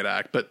the Riot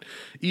Act. But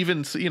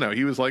even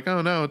he was like,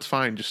 oh no, it's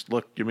fine, just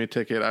look, give me a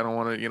ticket, I don't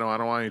want to, I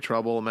don't want any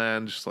trouble,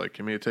 man, just like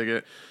give me a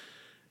ticket.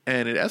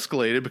 And it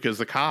escalated because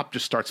the cop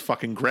just starts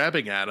fucking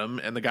grabbing at him,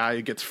 and the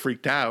guy gets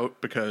freaked out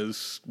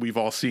because we've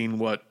all seen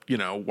what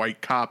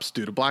white cops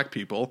do to black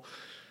people.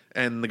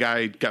 And the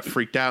guy got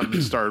freaked out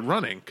and started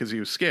running because he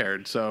was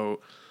scared. So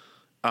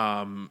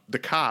the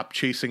cop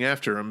chasing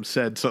after him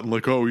said something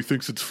like, oh, he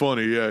thinks it's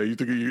funny. Yeah, you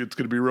think it's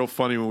going to be real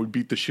funny when we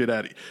beat the shit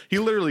out of you. He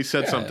literally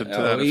said something to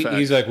that effect.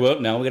 He's like,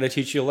 well, now we're going to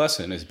teach you a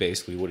lesson is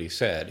basically what he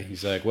said.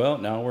 He's like, well,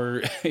 now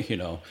we're,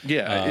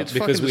 it's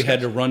because we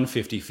had to run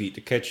 50 feet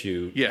to catch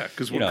you. Yeah,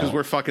 because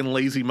we're fucking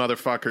lazy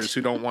motherfuckers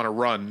who don't want to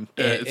run.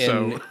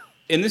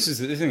 And this is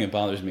the thing that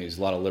bothers me is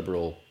a lot of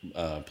liberal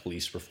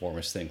police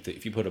reformers think that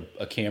if you put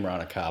a camera on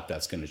a cop,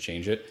 that's going to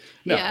change it.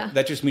 No,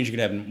 that just means you can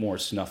have more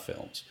snuff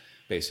films,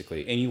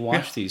 basically. And you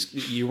watch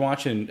you're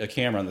watching a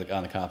camera on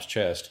the cop's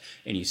chest,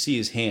 and you see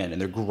his hand,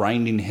 and they're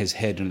grinding his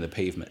head into the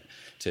pavement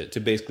to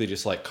basically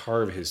just like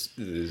carve his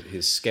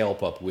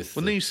scalp up with.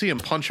 Then you see him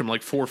punch him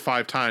like 4 or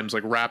 5 times,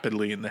 like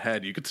rapidly in the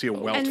head. You could see a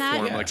welt form. And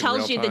that like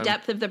tells you the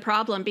depth of the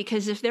problem,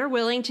 because if they're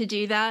willing to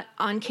do that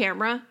on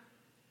camera,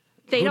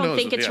 they don't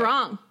think it's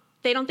wrong.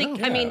 They don't think.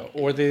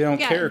 Or they don't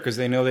care because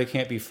they know they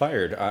can't be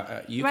fired.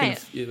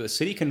 A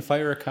city can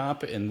fire a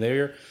cop, and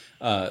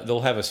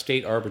they'll have a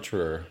state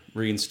arbiter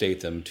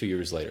reinstate them 2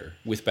 years later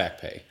with back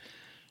pay.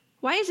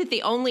 Why is it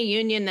the only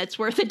union that's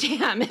worth a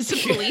damn is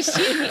a police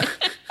union?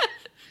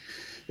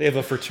 They have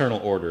a fraternal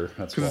order.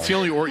 That's because it's the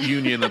only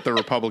union that the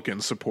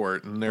Republicans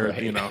support, and they're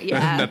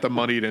that the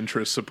moneyed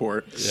interests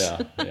support.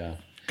 Yeah.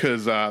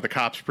 Because the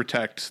cops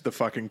protect the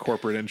fucking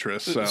corporate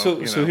interests.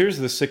 So here's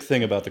the sick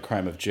thing about the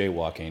crime of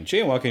jaywalking.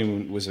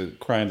 Jaywalking was a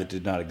crime that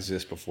did not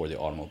exist before the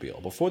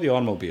automobile. Before the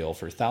automobile,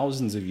 for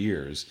thousands of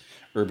years,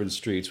 urban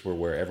streets were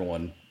where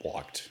everyone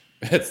walked.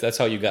 That's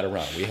how you got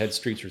around. We had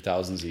streets for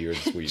thousands of years.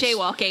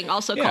 Jaywalking,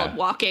 also called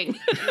walking.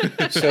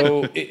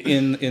 So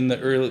in the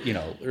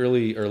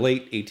early or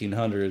late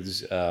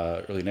 1800s,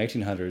 early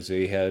 1900s,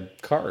 they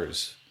had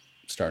cars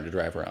starting to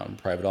drive around,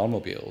 private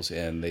automobiles,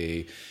 and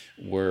they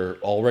were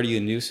already a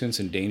nuisance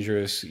and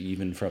dangerous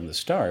even from the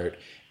start,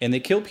 and they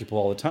killed people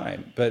all the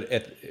time. But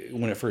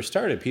when it first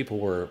started, people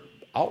were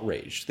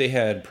outraged. They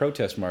had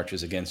protest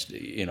marches against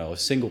a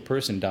single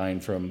person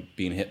dying from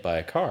being hit by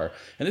a car,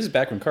 and this is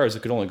back when cars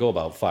could only go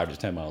about 5 to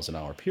 10 miles an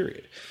hour.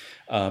 Period.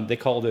 They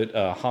called it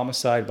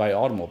homicide by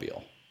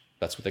automobile.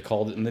 That's what they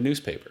called it in the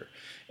newspaper.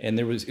 And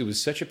it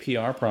was such a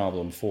PR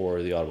problem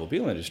for the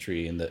automobile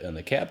industry and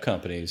the cab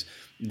companies.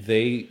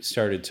 They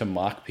started to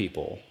mock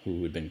people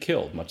who had been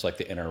killed, much like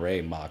the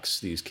NRA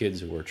mocks these kids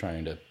who were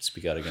trying to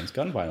speak out against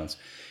gun violence.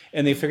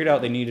 And they figured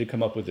out they needed to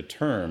come up with a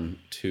term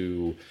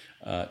to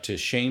to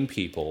shame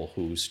people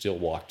who still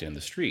walked in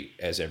the street,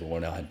 as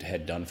everyone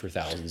had done for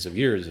thousands of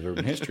years of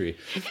urban history.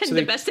 And so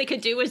the best they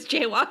could do was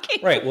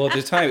jaywalking. Right. Well, at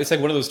the time, it's like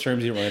one of those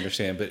terms you don't really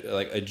understand, but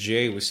like a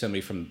jay was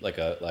somebody from like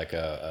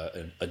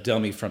a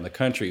dummy from the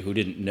country who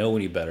didn't know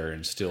any better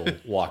and still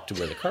walked to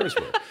where the cars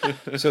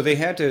were. So they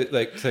had to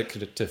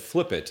to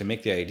flip it, to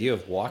make the idea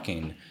of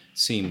walking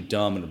seem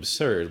dumb and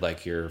absurd,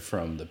 like you're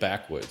from the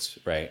backwoods,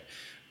 right?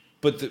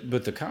 But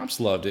the cops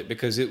loved it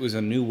because it was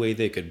a new way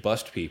they could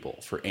bust people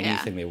for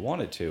anything they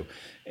wanted to.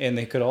 And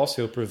they could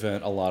also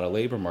prevent a lot of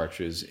labor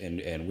marches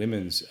and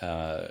women's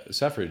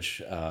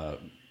suffrage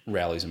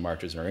rallies and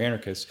marches or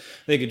anarchists.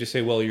 They could just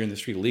say, well, you're in the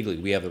street illegally.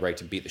 We have the right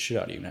to beat the shit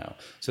out of you now.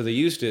 So they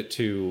used it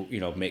to,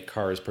 make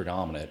cars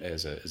predominant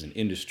as an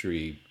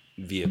industry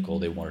vehicle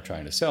they were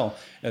trying to sell.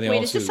 And they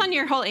Wait, is this on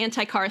your whole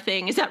anti-car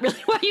thing? Is that really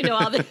why you know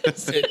all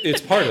this?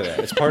 It's part of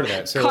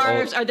that. So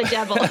cars are the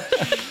devil.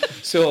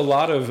 So a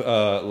lot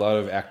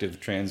of active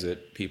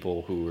transit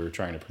people who were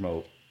trying to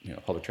promote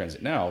public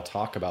transit now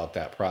talk about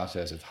that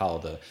process of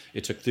how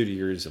it took 30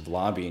 years of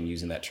lobbying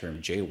using that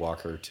term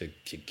jaywalker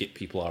to get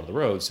people out of the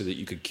road so that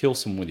you could kill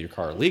someone with your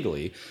car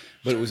illegally.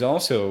 But it was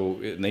also,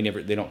 and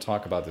they don't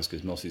talk about this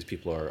because most of these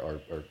people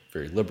are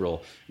very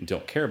liberal and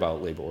don't care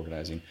about labor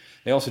organizing.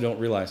 They also don't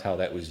realize how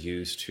that was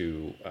used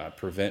to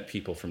prevent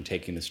people from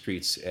taking the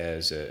streets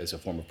as a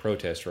form of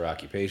protest or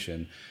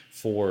occupation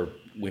for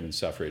women's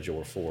suffrage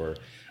or for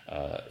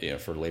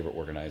labor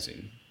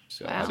organizing.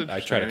 So wow. I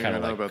try to kind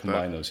of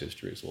combine those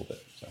histories a little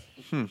bit.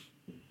 So.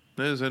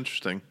 That is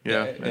interesting.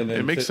 Yeah, and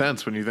it makes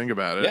sense when you think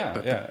about it.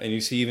 Yeah. And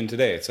you see even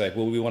today, it's like,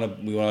 well, we want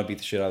to beat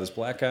the shit out of this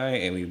black guy,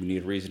 and we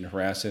need a reason to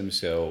harass him.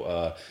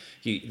 So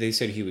they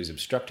said he was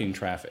obstructing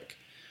traffic.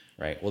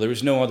 Right. Well, there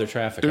was no other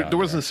traffic. There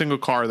wasn't a single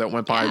car that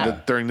went by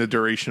during the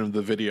duration of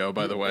the video,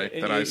 by the way,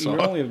 that I saw.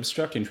 You're only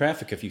obstructing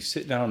traffic if you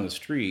sit down on the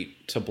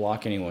street to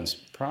block anyone's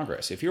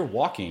progress. If you're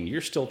walking, you're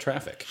still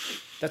traffic.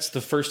 That's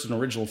the first and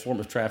original form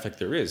of traffic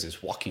there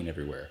is walking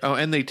everywhere. Oh,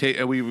 and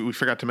we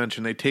forgot to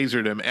mention, they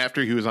tasered him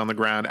after he was on the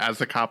ground as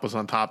the cop was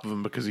on top of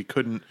him because he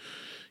couldn't.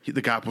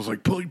 The cop was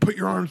like, put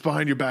your arms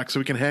behind your back so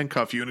we can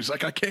handcuff you. And he's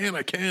like, I can't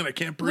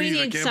breathe.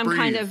 We need some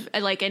kind of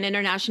like an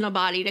international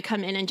body to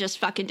come in and just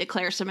fucking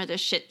declare some of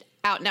this shit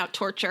out and out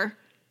torture.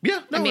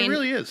 Yeah, no, it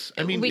really is.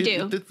 I mean, we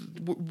do.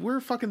 We're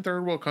a fucking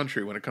third world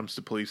country when it comes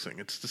to policing.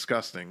 It's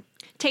disgusting.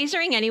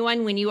 Tasering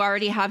anyone when you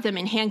already have them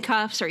in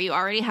handcuffs or you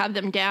already have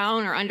them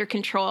down or under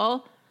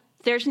control,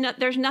 there's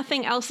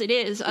nothing else it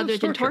is other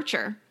than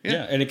torture.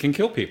 Yeah, and it can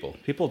kill people.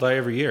 People die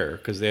every year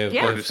because they have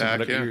heart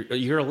attack.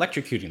 You're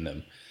electrocuting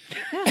them.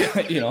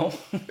 Yeah.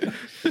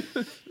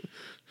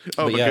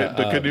 Oh, but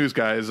the good news,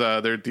 guys,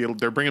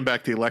 they're bringing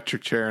back the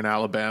electric chair in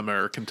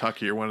Alabama or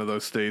Kentucky or one of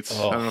those states.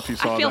 I don't know if you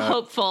saw that. I feel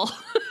hopeful.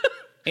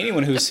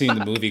 Anyone who's seen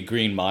the movie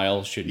Green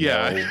Mile should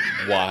know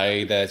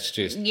why that's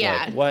just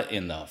like, what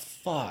in the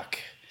fuck?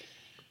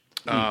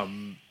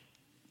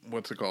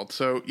 What's it called?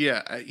 So,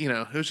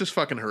 it was just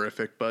fucking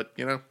horrific, but,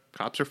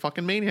 cops are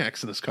fucking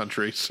maniacs in this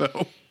country,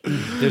 so...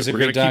 There's a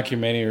great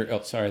documentary.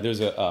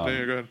 There's a go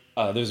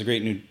ahead. There's a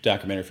great new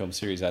documentary film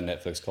series on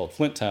Netflix called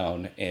Flint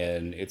Town,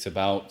 and it's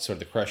about sort of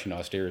the crushing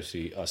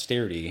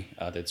austerity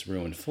that's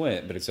ruined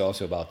Flint, but it's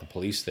also about the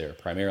police there.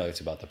 Primarily,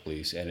 it's about the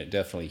police, and it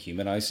definitely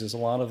humanizes a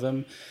lot of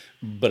them,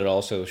 but it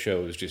also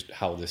shows just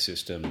how the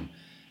system,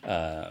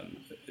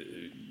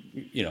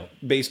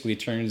 basically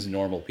turns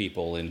normal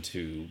people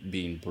into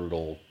being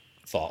brutal,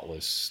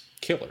 thoughtless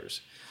killers.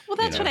 Well,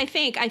 that's what I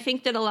think. I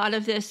think that a lot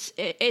of this,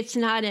 it's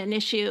not an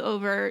issue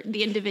over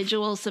the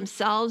individuals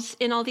themselves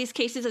in all these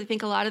cases. I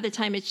think a lot of the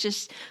time it's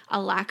just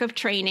a lack of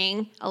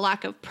training, a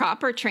lack of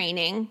proper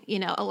training,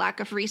 a lack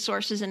of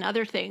resources and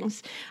other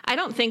things. I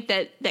don't think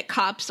that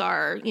cops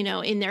are,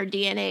 in their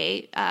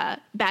DNA,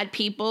 bad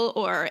people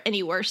or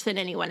any worse than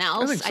anyone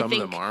else. I think some of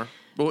them are.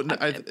 Well,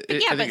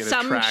 but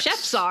some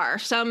chefs are,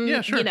 some,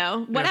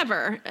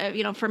 whatever,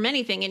 for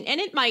many things. And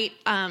it might,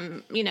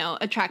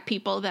 attract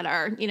people that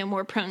are,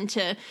 more prone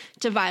to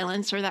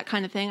violence or that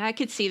kind of thing. I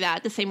could see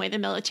that the same way the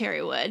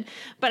military would.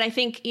 But I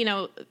think,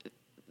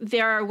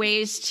 there are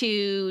ways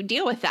to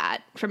deal with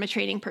that from a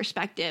training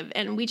perspective.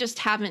 And we just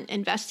haven't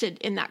invested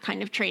in that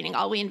kind of training.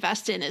 All we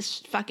invest in is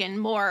fucking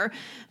more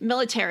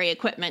military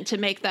equipment to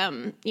make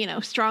them,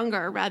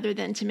 stronger rather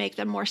than to make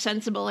them more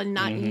sensible and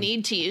not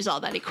need to use all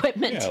that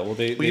equipment. Yeah, well,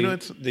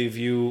 they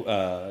view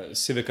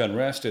civic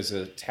unrest as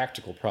a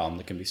tactical problem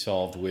that can be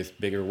solved with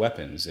bigger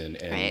weapons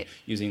and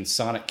using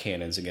sonic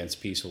cannons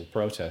against peaceful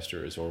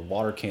protesters or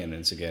water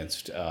cannons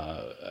against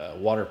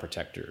water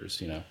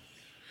protectors,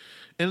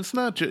 And it's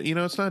not,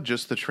 it's not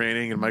just the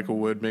training. And Michael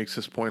Wood makes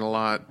this point a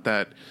lot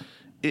that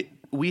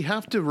we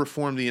have to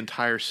reform the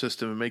entire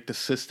system and make the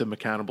system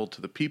accountable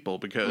to the people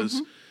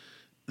because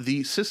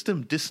the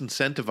system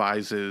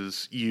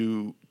disincentivizes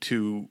you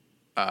to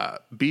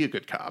be a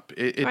good cop.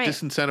 It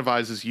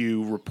disincentivizes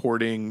you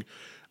reporting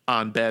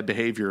on bad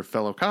behavior of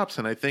fellow cops.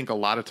 And I think a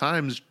lot of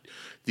times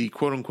the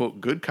quote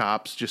unquote good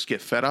cops just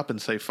get fed up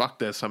and say, fuck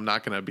this, I'm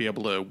not going to be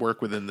able to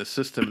work within the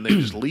system. And they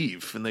just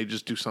leave and they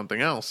just do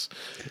something else.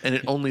 And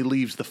it only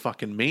leaves the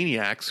fucking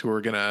maniacs who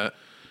are going to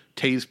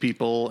tase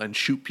people and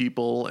shoot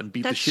people and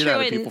beat the shit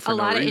out of people for no reason. That's true in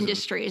a lot of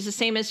industries. The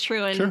same is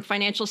true in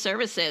financial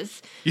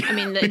services. Yeah. I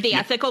mean, the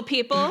ethical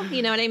people,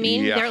 you know what I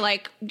mean? Yeah. They're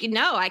like,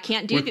 no, I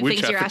can't do the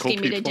things you're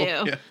asking me to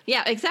do.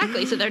 Yeah,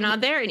 exactly. So they're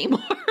not there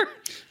anymore.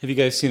 Have you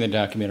guys seen the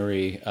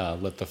documentary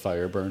Let the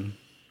Fire Burn?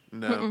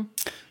 No. Mm-mm.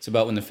 It's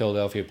about when the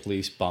Philadelphia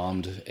police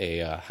bombed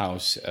a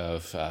house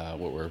of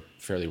what were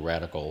fairly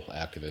radical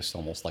activists,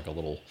 almost like a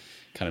little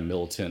kind of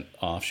militant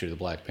offshoot of the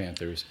Black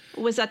Panthers.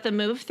 Was that the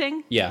MOVE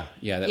thing? Yeah,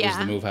 that was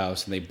the MOVE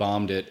house, and they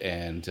bombed it.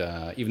 And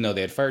even though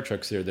they had fire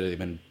trucks there, they'd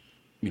been,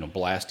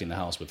 blasting the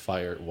house with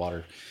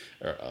water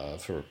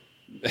to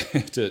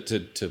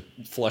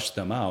flush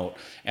them out.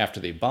 After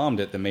they bombed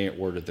it, the mayor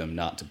ordered them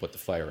not to put the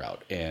fire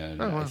out.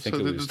 And I think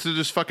so they're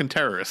just fucking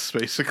terrorists,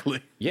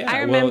 basically. Yeah, I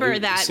remember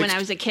that when I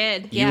was a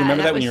kid. You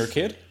remember that when you were a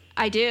kid?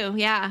 I do.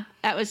 Yeah,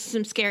 that was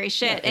some scary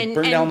shit. Yeah, it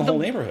burned down the whole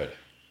neighborhood.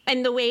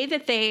 And the way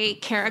that they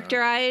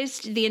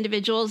characterized the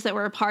individuals that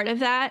were a part of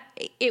that,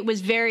 it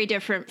was very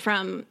different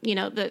from,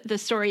 the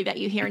story that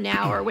you hear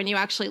now or when you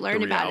actually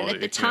learn about it.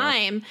 At the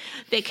time,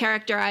 they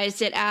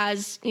characterized it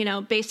as,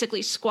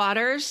 basically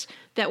squatters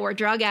that were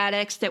drug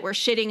addicts that were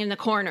shitting in the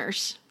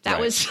corners. That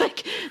was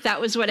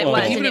what it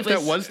was. Even if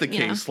that was the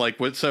case,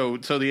 so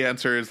the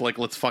answer is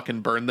let's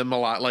fucking burn them a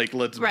lot.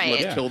 Let's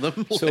kill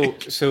them.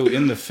 So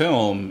in the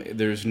film,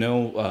 there's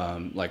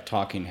no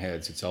talking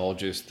heads. It's all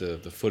just the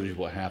footage of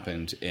what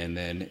happened, and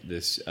then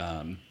this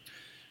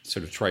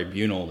sort of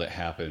tribunal that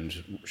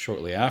happened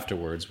shortly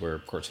afterwards, where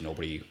of course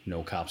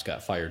no cops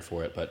got fired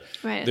for it, but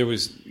there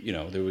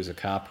was a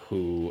cop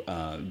who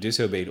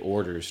disobeyed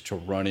orders to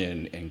run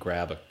in and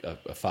grab a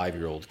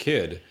 5-year-old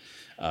kid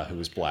who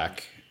was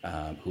black.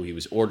 Who he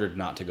was ordered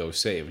not to go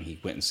save, and he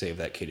went and saved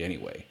that kid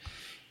anyway.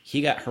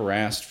 He got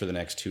harassed for the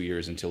next 2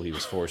 years until he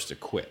was forced to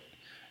quit.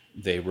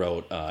 They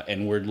wrote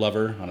N-word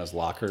lover on his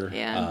locker.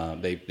 Yeah.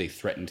 They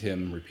threatened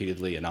him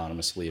repeatedly,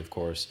 anonymously, of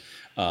course,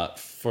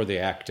 for the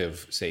act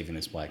of saving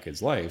this black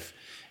kid's life.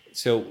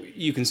 So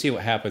you can see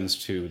what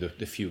happens to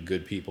the few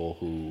good people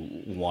who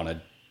want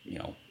to,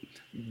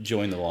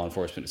 join the law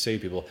enforcement to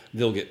save people.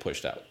 They'll get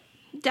pushed out.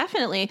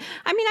 Definitely.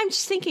 I mean, I'm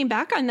just thinking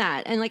back on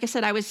that. And like I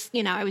said, I was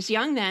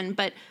young then,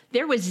 but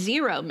there was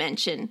zero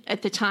mention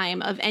at the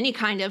time of any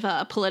kind of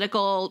a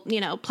political,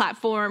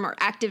 platform or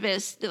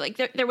activist.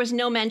 Like there was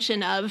no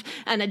mention of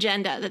an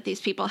agenda that these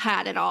people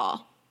had at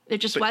all. There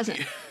just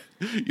wasn't.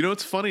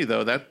 It's funny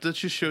though, that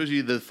just shows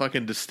you the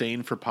fucking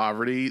disdain for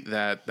poverty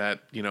that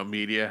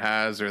media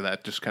has, or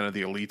that just kind of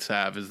the elites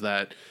have, is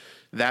that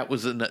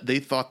was they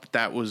thought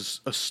that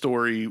was a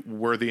story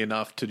worthy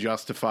enough to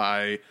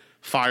justify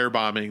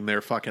firebombing their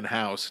fucking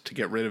house to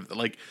get rid of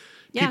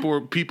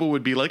people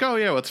would be like, oh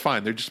yeah, well, it's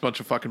fine, they're just a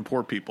bunch of fucking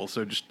poor people,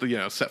 so just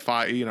set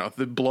fire,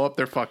 they blow up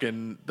their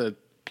fucking the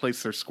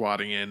place they're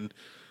squatting in.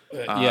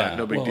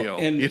 No big deal.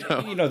 And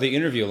they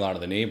interview a lot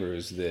of the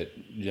neighbors that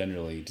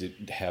generally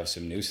did have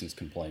some nuisance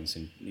complaints,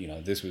 and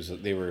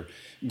they were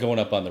going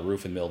up on the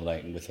roof in the middle of the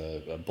night with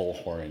a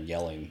bullhorn and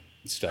yelling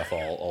stuff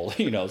all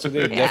so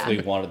they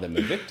definitely wanted them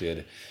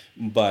evicted.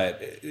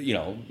 But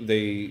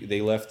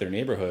they left their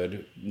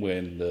neighborhood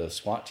when the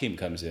SWAT team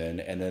comes in,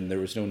 and then there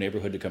was no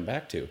neighborhood to come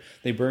back to.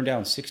 They burned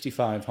down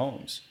 65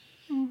 homes.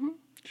 Mm-hmm.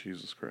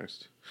 Jesus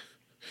Christ.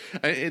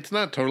 It's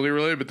not totally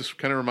related, but this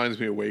kind of reminds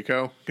me of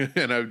Waco.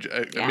 And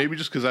maybe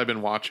just because I've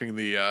been watching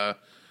the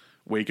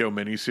Waco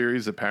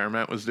miniseries that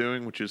Paramount was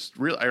doing, which is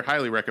real. I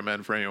highly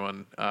recommend for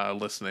anyone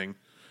listening.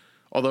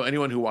 Although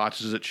anyone who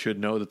watches it should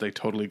know that they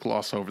totally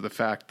gloss over the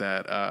fact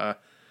that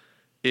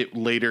it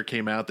later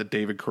came out that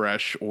David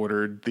Koresh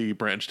ordered the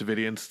Branch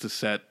Davidians to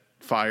set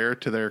fire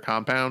to their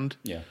compound.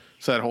 Yeah.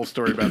 So that whole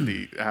story about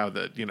how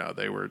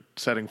they were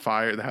setting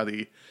fire, how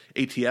the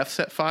ATF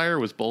set fire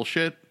was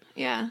bullshit.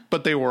 Yeah.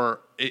 But they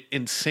were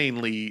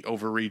insanely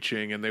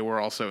overreaching, and they were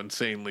also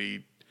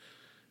insanely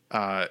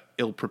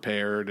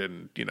ill-prepared,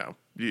 and,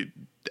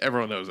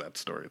 everyone knows that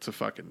story. It's a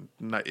fucking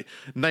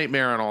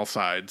nightmare on all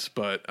sides,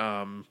 but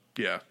that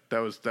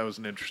was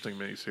an interesting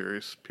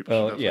miniseries.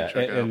 People should definitely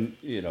check it out. And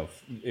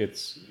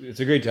it's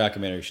a great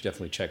documentary. You should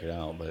definitely check it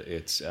out, but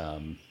it's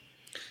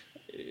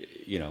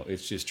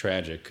it's just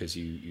tragic because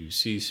you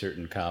see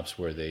certain cops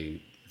where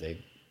they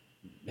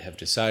have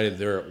decided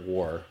they're at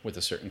war with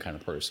a certain kind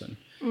of person.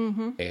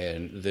 Mm-hmm.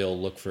 And they'll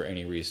look for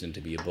any reason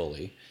to be a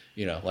bully.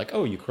 Like,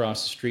 oh, you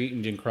crossed the street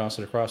and didn't cross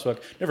at a crosswalk.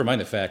 Never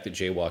mind the fact that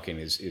jaywalking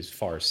is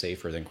far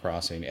safer than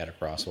crossing at a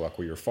crosswalk,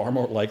 where you're far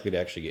more likely to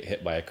actually get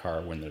hit by a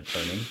car when they're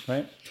turning,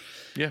 right?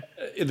 Yeah.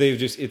 They've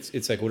just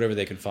it's like whatever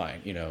they can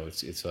find.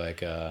 It's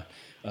like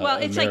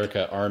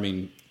America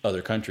arming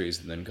other countries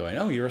and then going,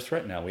 oh, you're a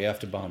threat now, we have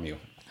to bomb you.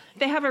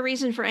 They have a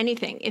reason for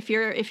anything. If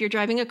you're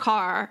driving a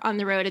car on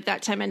the road at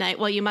that time of night,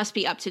 well, you must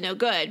be up to no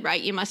good,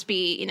 right? You must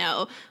be,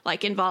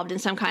 involved in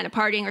some kind of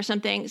partying or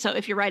something. So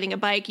if you're riding a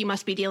bike, you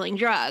must be dealing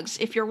drugs.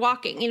 If you're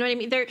walking, you know what I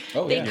mean?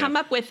 They come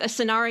up with a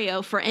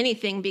scenario for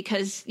anything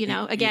because,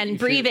 again,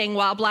 breathing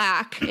while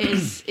black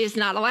is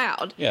not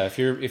allowed. Yeah, if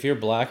you're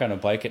black on a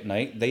bike at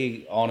night,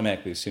 they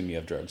automatically assume you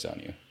have drugs on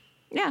you.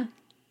 Yeah.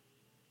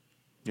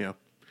 Yeah.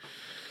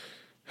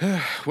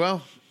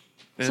 Well,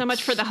 So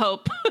much for the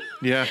hope.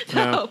 Yeah,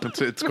 no, it's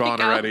There gone you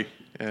go. already.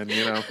 And,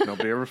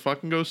 nobody ever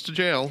fucking goes to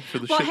jail for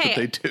the shit that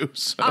they do.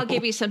 So. I'll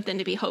give you something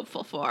to be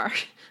hopeful for.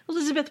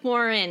 Elizabeth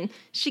Warren,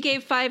 she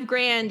gave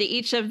 $5,000 to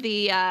each of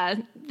the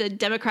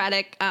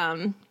Democratic,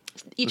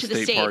 each The of the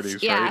state states.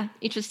 parties, yeah, right?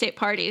 each of the state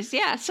parties.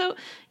 Yeah, so,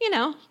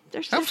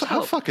 there's How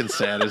hope. fucking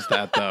sad is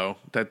that, though?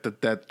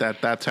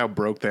 That's how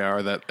broke they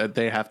are. That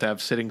they have to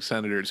have sitting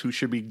senators who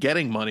should be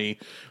getting money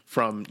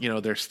from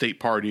their state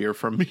party or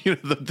from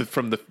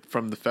from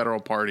the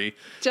federal party.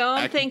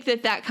 Don't think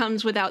that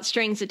comes without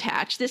strings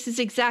attached. This is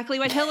exactly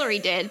what Hillary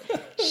did.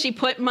 She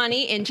put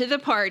money into the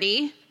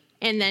party,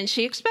 and then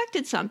she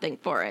expected something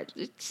for it.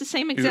 It's the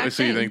same exact So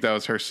thing. you think that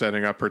was her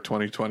setting up her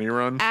 2020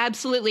 run?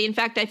 Absolutely. In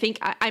fact, I think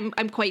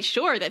I'm quite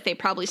sure that they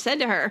probably said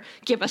to her,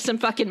 "Give us some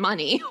fucking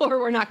money, or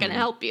we're not going to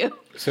help you."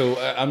 So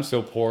I'm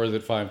so poor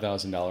that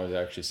 $5,000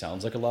 actually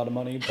sounds like a lot of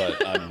money, but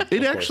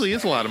It actually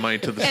is a lot of money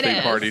to the It state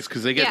is. parties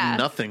because they get Yeah.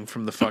 nothing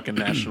from the fucking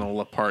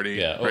national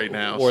party right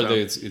now. Or so.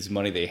 it's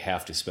money they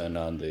have to spend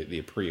on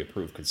the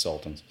pre-approved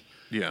consultants.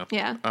 Yeah.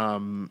 Yeah.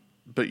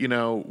 But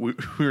we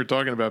were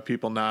talking about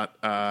people not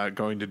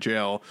going to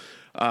jail.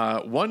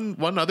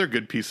 One other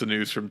good piece of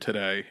news from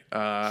today.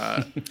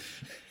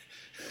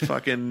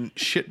 Fucking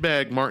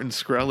shitbag Martin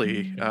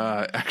Shkreli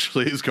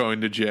actually is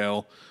going to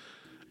jail,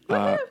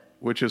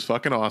 which is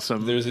fucking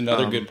awesome. There's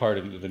another good part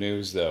of the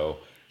news, though.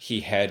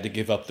 He had to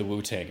give up the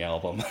Wu-Tang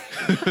album.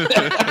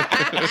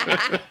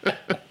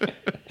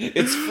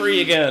 It's free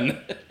again.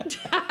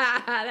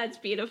 That's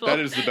beautiful. That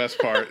is the best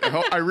part.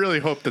 I really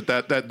hope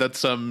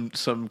that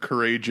some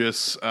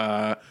courageous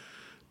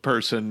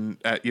person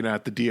at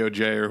the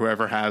DOJ or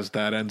whoever has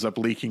that ends up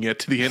leaking it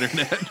to the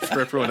internet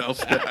for everyone else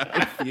to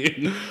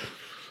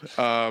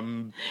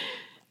have.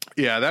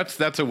 Yeah, that's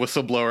a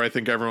whistleblower I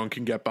think everyone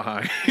can get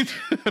behind.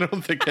 I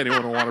don't think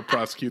anyone will want to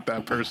prosecute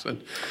that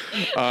person.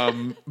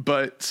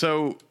 But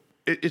so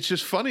it's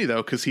just funny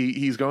though because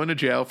he's going to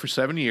jail for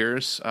 7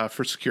 years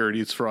for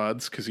securities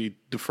frauds because he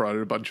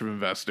defrauded a bunch of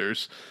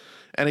investors.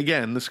 And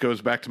again, this goes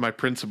back to my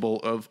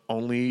principle of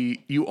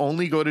you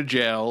only go to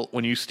jail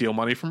when you steal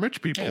money from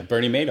rich people. Yeah,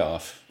 Bernie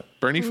Madoff.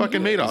 Bernie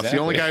fucking Madoff, Exactly. the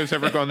only guy who's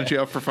ever gone to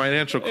jail for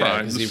financial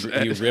crimes.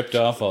 Because he ripped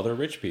off other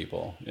rich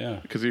people.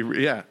 Yeah.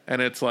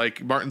 And it's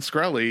like Martin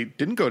Shkreli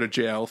didn't go to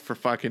jail for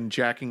fucking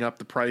jacking up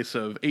the price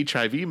of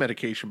HIV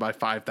medication by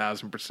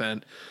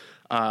 5,000%.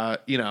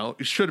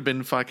 It should have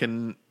been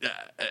fucking,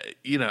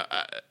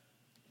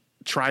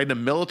 tried in a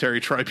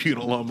military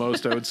tribunal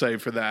almost, I would say,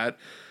 for that.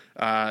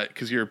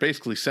 Because you're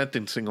basically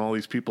sentencing all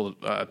these people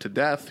to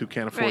death who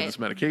can't afford this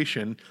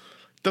medication.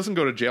 Doesn't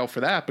go to jail for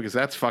that because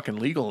that's fucking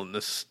legal in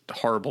this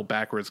horrible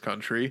backwards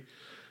country.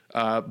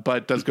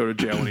 But does go to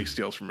jail when he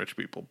steals from rich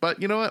people.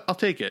 But you know what? I'll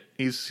take it.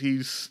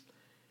 He's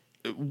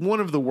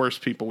one of the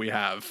worst people we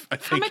have. I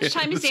think. How much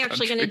time is he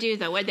actually going to do,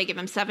 though? What, they give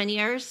him 7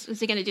 years? Is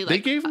he going to do They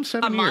gave him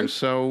 7 a month? years,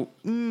 so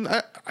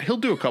he'll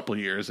do a couple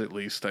of years at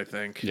least. I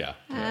think. Yeah.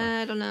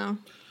 I don't know.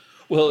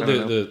 Well,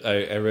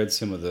 I read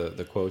some of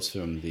the quotes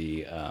from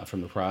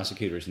the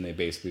prosecutors, and they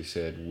basically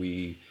said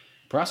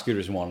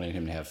prosecutors wanted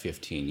him to have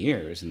 15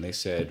 years, and they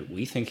said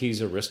we think he's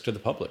a risk to the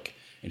public,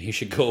 and he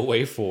should go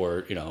away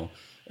for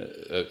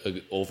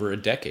over a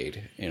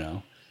decade.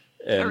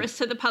 A risk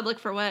to the public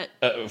for what?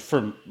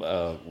 For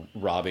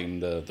robbing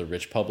the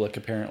rich public,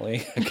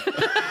 apparently.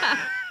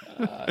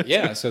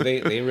 Yeah, so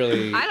they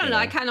really. I don't know.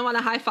 I kind of want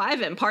to high five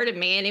him. Pardon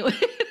me, anyway.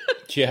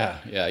 Yeah.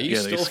 You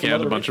they stole from scammed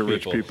other a bunch of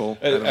rich people.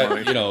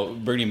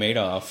 Bernie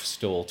Madoff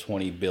stole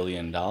 $20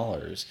 billion,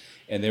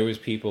 and there was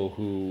people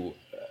who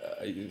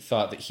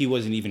thought that he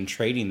wasn't even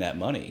trading that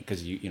money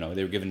because they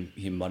were giving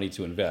him money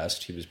to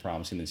invest. He was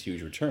promising this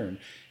huge return,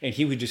 and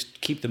he would just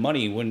keep the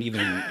money, wouldn't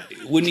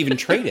even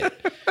trade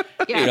it.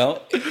 Yeah.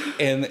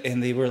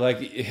 And they were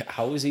like,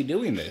 "How is he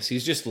doing this?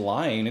 He's just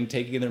lying and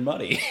taking their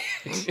money."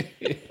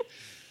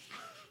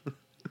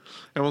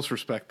 I almost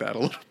respect that a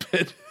little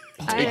bit.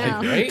 I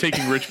know. Right?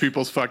 Taking rich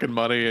people's fucking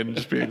money and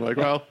just being like,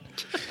 well,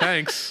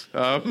 thanks.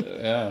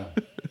 Yeah.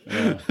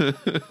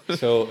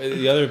 So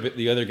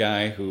the other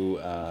guy who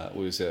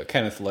was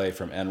Kenneth Lay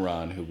from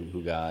Enron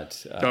who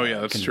got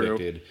that's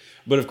convicted. true.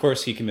 But of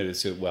course he committed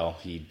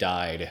he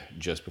died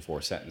just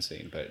before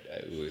sentencing, but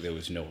there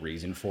was no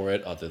reason for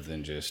it other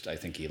than just I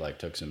think he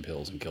took some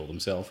pills and killed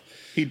himself.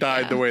 He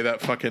died the way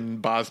that fucking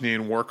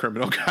Bosnian war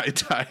criminal guy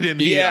died in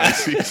the Yeah.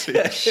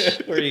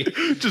 ICC. Where he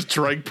Just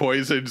drank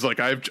poison. He's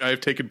like,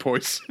 I've taken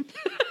poison.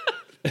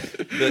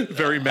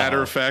 Very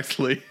matter of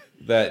factly.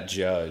 that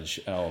judge,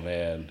 oh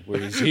man, where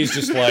he's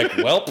just like,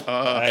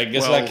 I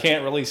guess I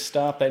can't really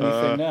stop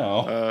anything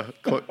now.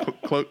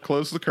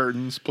 Close the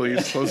curtains,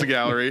 please. Close the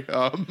gallery.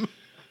 I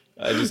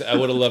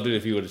would have loved it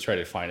if you would have tried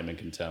to find him in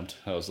contempt.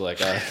 I was like,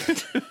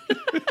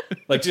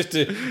 just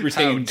to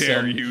retain How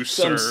dare you,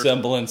 some sir.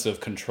 semblance of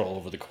control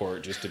over the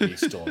court, just to be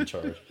still in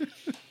charge.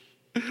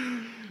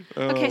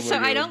 Okay, so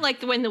I don't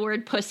like when the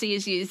word pussy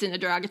is used in a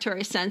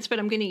derogatory sense, but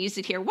I'm going to use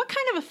it here. What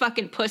kind of a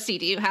fucking pussy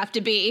do you have to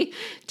be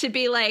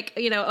like,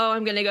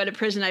 I'm going to go to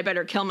prison, I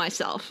better kill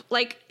myself?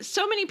 Like,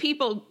 so many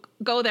people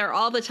go there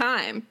all the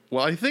time.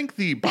 Well, I think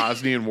the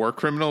Bosnian war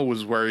criminal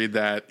was worried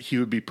that he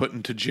would be put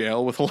into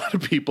jail with a lot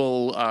of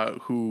people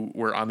who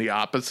were on the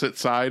opposite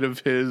side of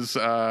his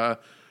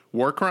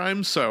war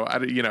crimes. So,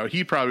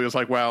 he probably was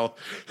like, well,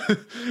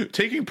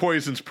 taking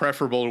poison's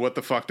preferable to what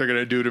the fuck they're going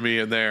to do to me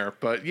in there.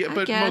 But yeah,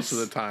 but most of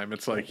the time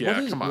it's like,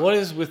 yeah, come on. What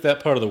is with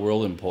that part of the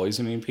world and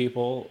poisoning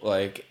people?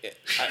 Like,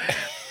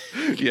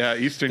 yeah,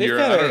 Eastern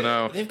Europe, I don't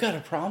know. They've got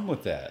a problem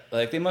with that.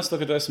 Like, they must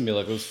look at us and be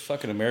like, those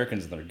fucking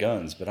Americans and their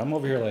guns. But I'm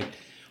over here like,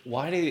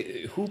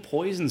 who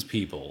poisons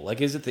people?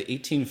 Like, is it the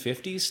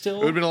 1850s still? It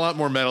would have been a lot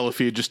more metal if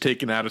he had just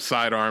taken out a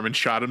sidearm and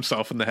shot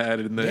himself in the head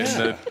in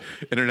the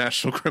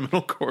International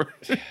Criminal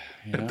Court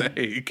at The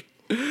Hague.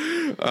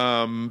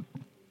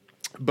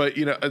 But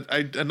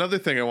another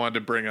thing I wanted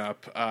to bring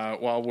up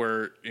while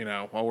we're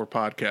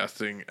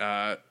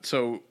podcasting.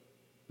 So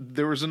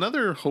there was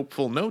another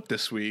hopeful note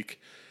this week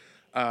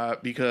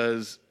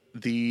because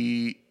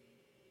the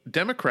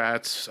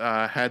Democrats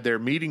had their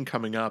meeting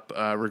coming up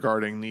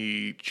regarding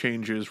the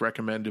changes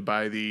recommended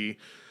by the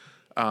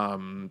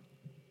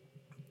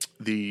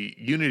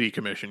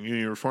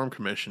Unity Reform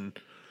Commission,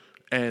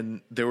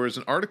 and there was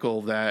an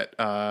article that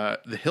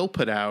The Hill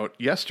put out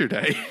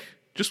yesterday,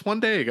 just one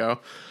day ago,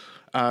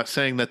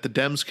 saying that the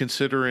Dems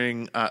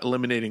considering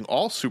eliminating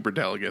all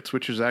superdelegates,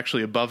 which is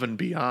actually above and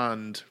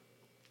beyond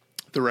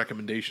the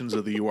recommendations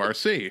of the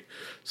URC.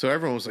 So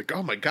everyone was like,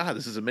 oh my God,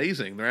 this is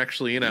amazing. They're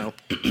actually,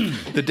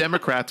 the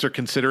Democrats are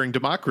considering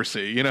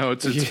democracy.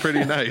 It's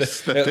pretty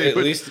nice. At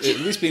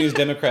least being as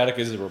democratic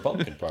as the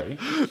Republican Party.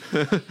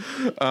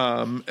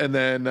 And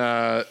then,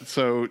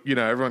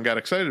 everyone got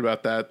excited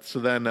about that. So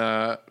then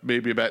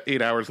maybe about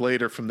 8 hours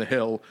later from The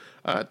Hill,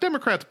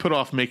 Democrats put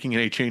off making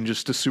any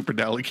changes to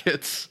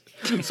superdelegates.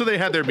 So they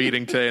had their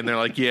meeting today and they're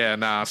like, yeah,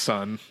 nah,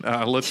 son,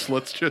 let's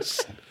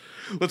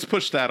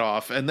push that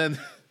off. And then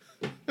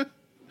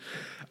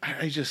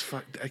I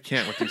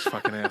can't with these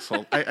fucking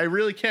assholes. I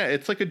really can't.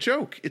 It's like a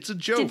joke. It's a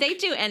joke. Did they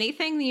do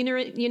anything the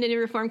Unity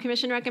Reform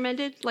Commission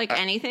recommended?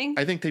 Anything?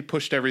 I think they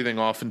pushed everything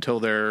off until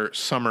their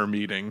summer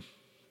meeting.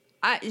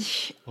 Oh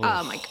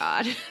my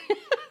God.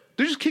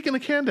 They're just kicking the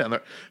can down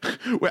there.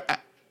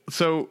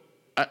 So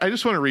I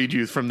just want to read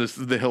you from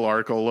The Hill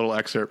article, a little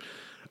excerpt.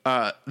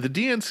 The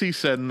DNC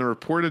said in the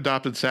report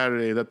adopted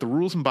Saturday that the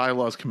Rules and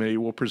Bylaws Committee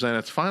will present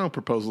its final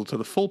proposal to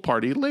the full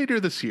party later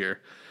this year.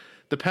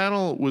 The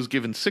panel was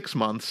given 6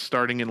 months,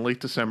 starting in late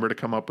December, to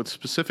come up with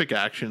specific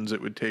actions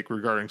it would take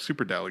regarding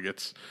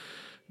superdelegates.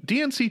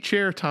 DNC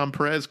Chair Tom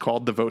Perez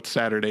called the vote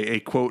Saturday a,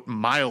 quote,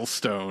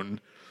 milestone.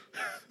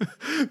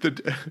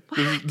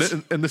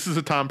 And this is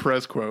a Tom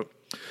Perez quote.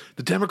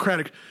 The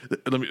Democratic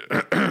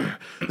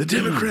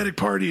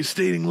Party is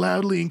stating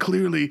loudly and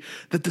clearly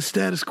that the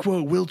status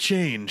quo will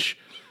change.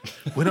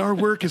 When our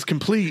work is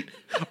complete,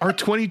 our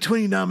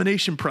 2020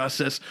 nomination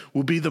process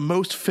will be the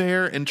most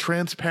fair and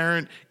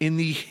transparent in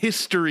the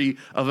history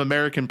of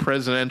American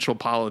presidential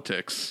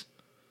politics.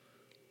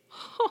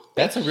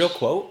 That's a real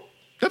quote?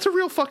 That's a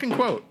real fucking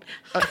quote.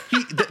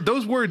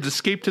 Those words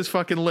escaped his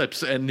fucking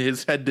lips and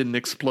his head didn't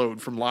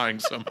explode from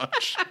lying so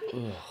much.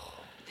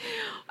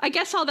 I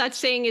guess all that's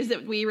saying is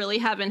that we really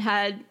haven't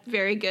had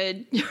very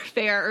good,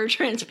 fair, or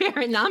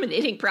transparent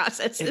nominating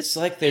processes. It's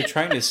like they're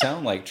trying to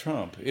sound like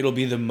Trump. It'll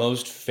be the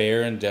most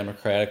fair and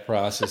democratic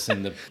process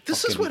in the.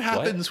 This is what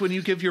happens when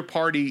you give your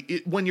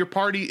party when your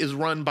party is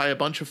run by a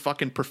bunch of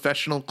fucking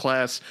professional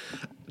class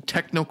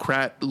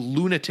technocrat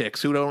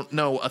lunatics who don't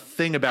know a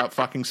thing about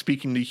fucking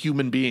speaking to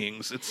human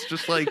beings. It's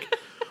just like.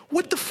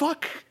 What the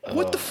fuck?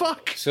 What the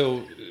fuck?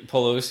 So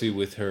Pelosi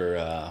with her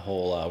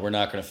whole we're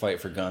not going to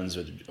fight for guns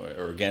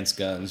or against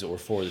guns or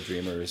for the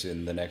Dreamers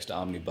in the next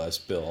omnibus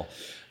bill.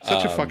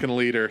 Such a fucking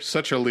leader.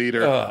 Such a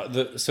leader.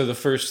 So the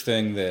first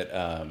thing that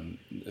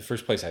the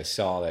first place I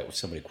saw that was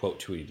somebody quote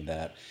tweeting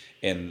that,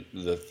 and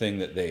the thing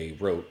that they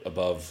wrote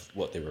above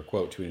what they were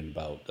quote tweeting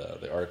about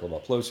the article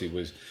about Pelosi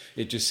was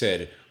it just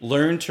said,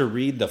 "Learn to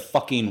read the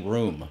fucking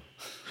room."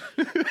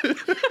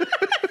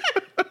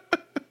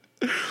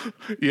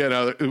 Yeah,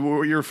 no,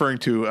 what you're referring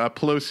to,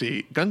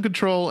 Pelosi, gun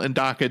control and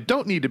DACA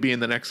don't need to be in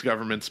the next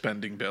government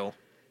spending bill.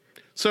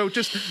 So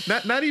just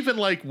not even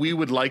like we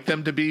would like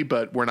them to be,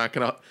 but we're not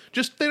going to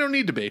just, they don't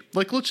need to be.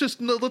 Like, let's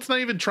not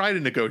even try to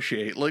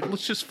negotiate. Like,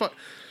 let's just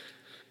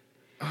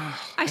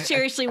I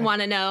seriously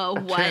want to know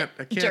what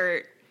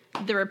dirt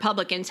the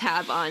Republicans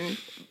have on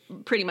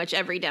pretty much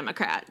every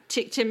Democrat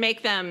to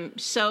make them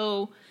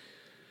so.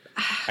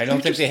 I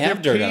don't think they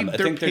have dirt on them. I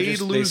think they're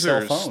just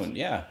losers. They sell phone.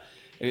 Yeah.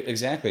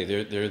 Exactly.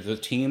 They're the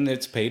team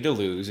that's paid to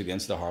lose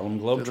against the Harlem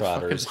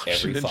Globetrotters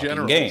every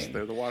fucking game.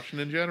 They're the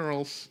Washington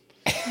Generals.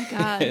 Oh my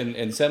God.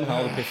 and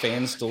somehow the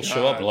fans still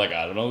show up and like,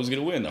 I don't know who's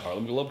going to win, the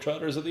Harlem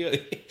Globetrotters or the other.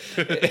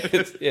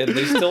 And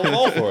they still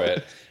fall for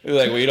it. They're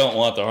like, well, you don't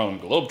want the Harlem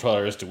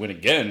Globetrotters to win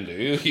again, do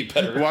you? You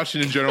better.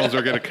 Washington Generals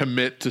are going to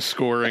commit to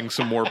scoring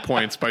some more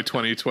points by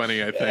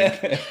 2020, I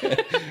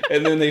think.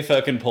 And then they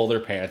fucking pull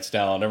their pants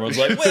down. Everyone's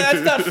like, well,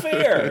 that's not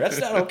fair. That's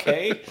not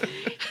okay.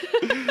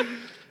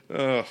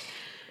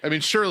 I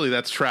mean, surely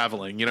that's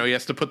traveling. You know, he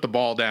has to put the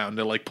ball down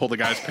to like pull the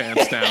guy's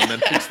pants down, then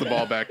picks the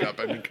ball back up.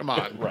 I mean, come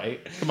on, Right.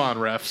 Come on,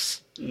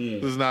 refs.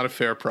 This is not a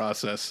fair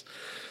process.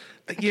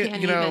 Yeah,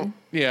 can't you know, even.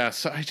 yeah.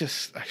 So I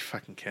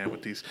fucking can't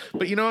with these.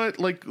 But you know what?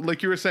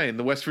 Like you were saying,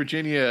 the West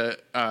Virginia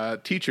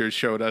teachers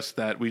showed us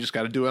that we just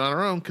got to do it on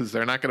our own because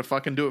they're not going to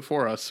fucking do it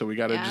for us. So we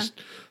got to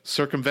just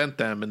circumvent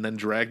them and then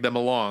drag them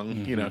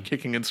along. You know,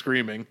 kicking and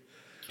screaming.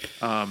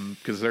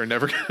 Because they're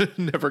never going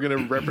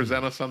to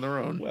represent us on their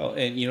own. Well,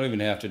 and you don't even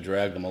have to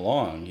drag them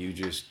along. You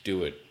just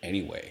do it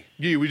anyway.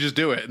 Yeah, we just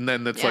do it, and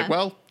then it's like,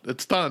 well,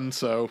 it's done,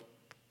 so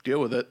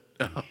deal with it.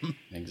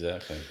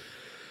 Exactly.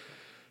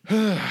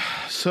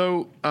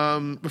 So,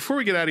 before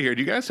we get out of here,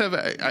 do you guys have?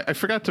 I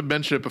forgot to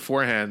mention it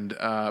beforehand,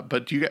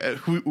 but do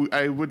you?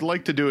 I would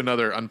like to do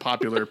another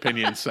unpopular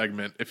opinion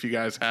segment if you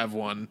guys have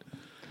one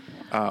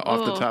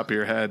off the top of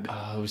your head.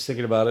 I was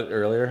thinking about it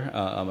earlier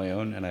on my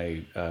own,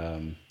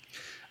 and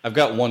I've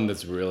got one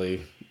that's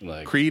really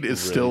like Creed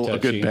is really still touchy. a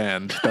good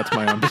band. That's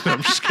my own.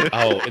 I'm just kidding.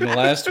 Oh, in the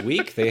last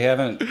week they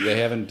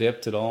haven't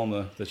dipped at all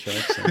in the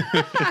charts. So.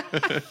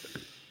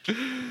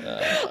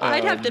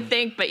 I'd have to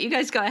think, but you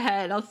guys go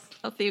ahead. I'll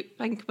see if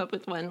I can come up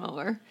with one while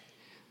we're.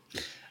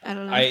 I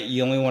don't know.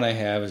 The only one I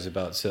have is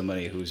about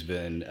somebody who's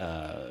been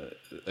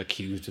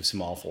accused of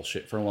some awful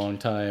shit for a long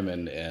time,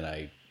 and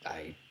I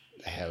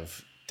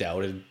have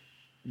doubted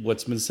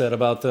what's been said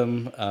about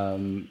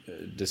them,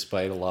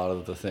 despite a lot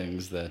of the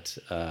things that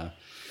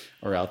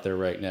are out there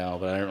right now.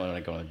 But I don't really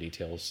want to go into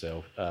details.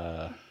 So,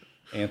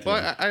 Anthony,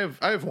 Well,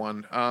 I have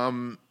one,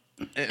 and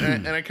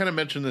I kind of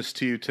mentioned this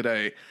to you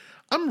today.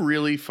 I'm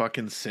really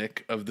fucking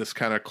sick of this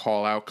kind of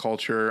call out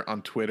culture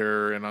on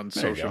Twitter and on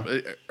social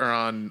or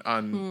on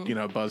you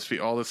know,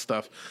 BuzzFeed, all this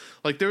stuff.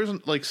 Like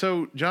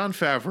so Jon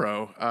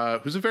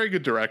Favreau, who's a very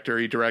good director.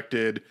 He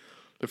directed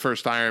the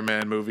first Iron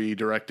Man movie. He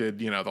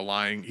directed, you know,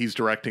 he's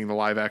directing the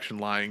live action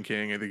Lion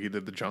King. I think he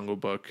did the Jungle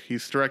Book. He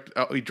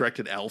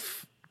directed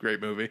Elf,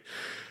 great movie.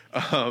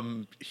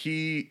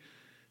 They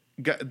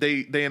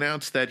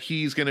announced that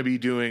he's going to be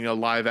doing a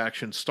live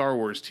action Star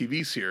Wars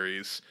TV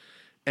series.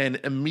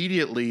 And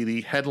immediately the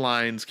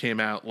headlines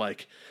came out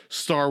like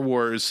Star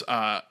Wars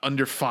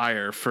under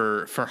fire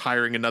for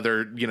hiring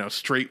another, you know,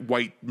 straight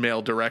white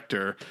male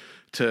director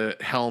to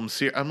helm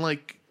series. I'm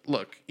like,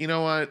 look, you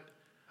know what?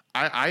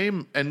 I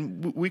am,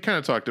 and we kind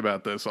of talked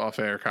about this off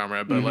air,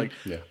 comrade, but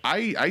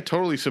I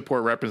totally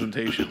support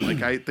representation.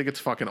 Like, I think it's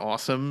fucking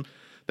awesome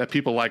that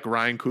people like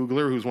Ryan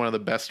Coogler, who's one of the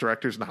best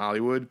directors in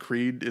Hollywood.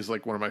 Creed is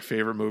like one of my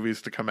favorite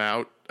movies to come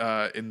out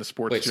in the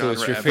sports genre.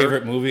 So it's your ever.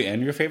 favorite movie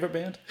and your favorite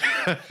band?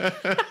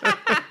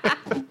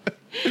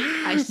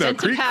 I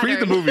Creed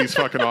the movie is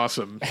fucking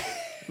awesome.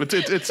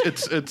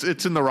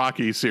 It's in the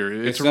Rocky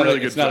series. It's a really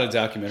good. It's not a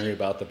documentary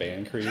about the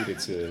band Creed.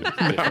 It's a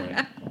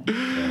different.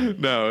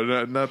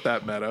 No, not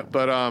that meta.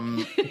 But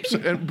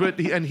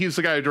he's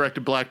the guy who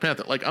directed Black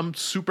Panther. Like, I'm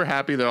super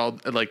happy that all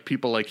like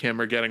people like him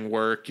are getting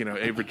work. You know,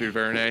 Ava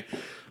DuVernay.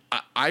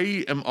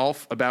 I am all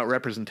about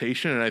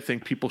representation, and I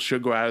think people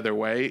should go out of their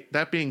way.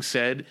 That being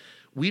said,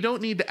 we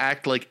don't need to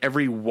act like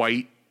every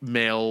white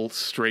male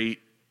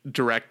straight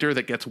director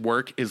that gets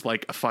work is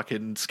like a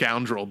fucking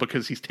scoundrel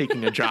because he's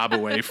taking a job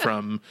away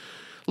from,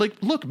 like,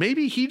 look,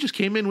 maybe he just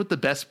came in with the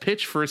best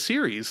pitch for a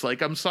series.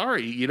 Like, I'm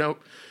sorry, you know,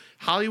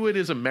 Hollywood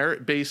is a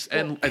merit-based,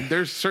 and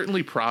there's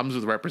certainly problems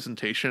with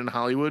representation in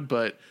Hollywood,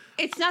 but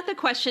It's not the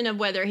question of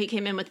whether he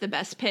came in with the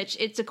best pitch.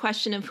 It's a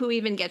question of who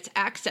even gets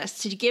access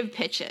to give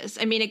pitches.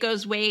 I mean, it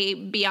goes way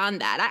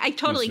beyond that. I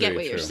totally get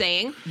what you're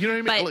saying. You know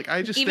what I mean? But like,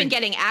 I just even think,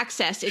 getting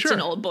access, it's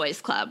an old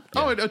boys club.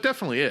 Oh, it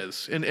definitely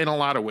is in a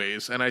lot of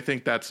ways. And I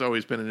think that's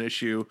always been an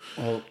issue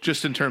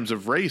just in terms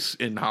of race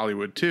in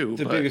Hollywood, too.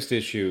 The biggest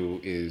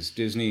issue is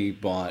Disney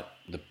bought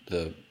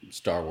the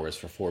Star Wars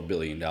for $4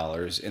 billion,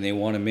 and they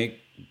want to make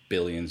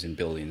billions and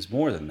billions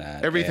more than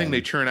that. Everything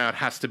they churn out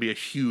has to be a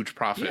huge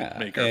profit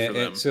maker for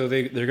them. And so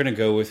they're going to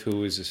go with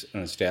who is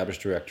an established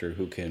director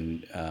who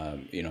can,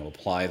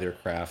 apply their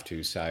craft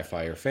to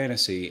sci-fi or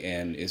fantasy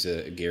and is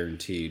a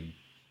guaranteed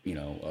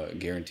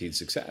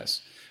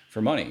success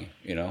for money.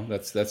 You know,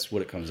 that's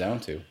what it comes down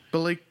to. But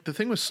like the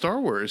thing with Star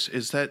Wars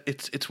is that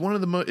it's one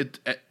of the most.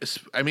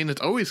 I mean,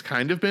 it's always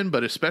kind of been,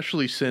 but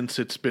especially since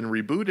it's been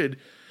rebooted,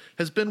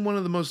 has been one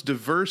of the most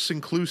diverse,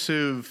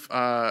 inclusive,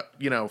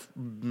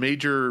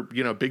 major,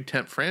 Big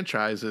Tent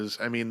franchises.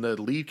 I mean, the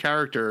lead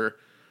character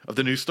of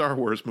the new Star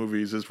Wars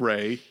movies is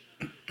Rey,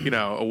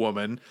 a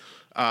woman.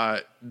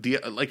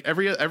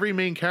 Every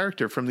main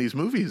character from these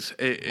movies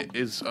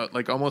is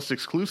like almost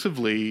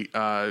exclusively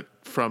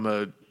from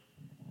a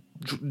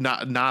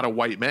not a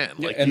white man.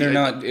 Like, and they're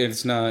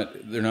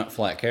not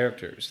flat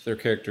characters. They're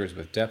characters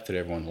with depth that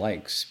everyone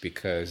likes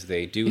because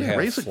they do have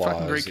Rey's flaws. A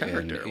fucking great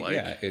character.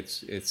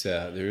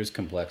 There is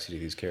complexity to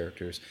these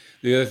characters.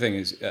 The other thing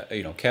is,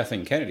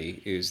 Kathleen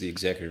Kennedy is the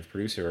executive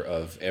producer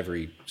of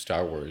every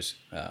Star Wars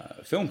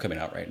film coming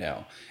out right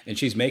now, and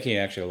she's making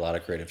actually a lot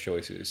of creative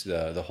choices.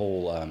 The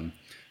whole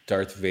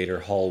Darth Vader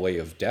hallway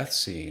of death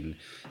scene,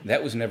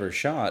 that was never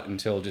shot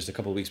until just a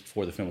couple of weeks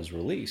before the film was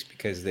released,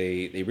 because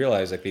they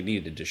realized like they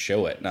needed to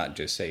show it, not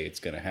just say it's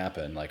going to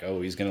happen, like,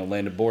 oh, he's going to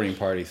land a boarding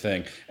party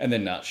thing, and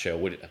then not show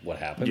what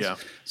happens. Yeah.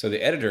 So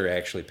the editor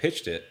actually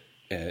pitched it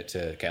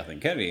to Kathleen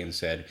Kennedy and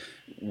said,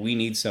 we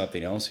need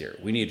something else here.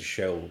 We need to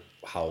show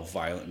how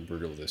violent and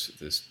brutal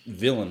this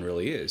villain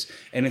really is.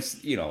 And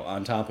it's, you know,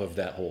 on top of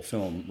that whole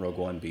film, Rogue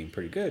One being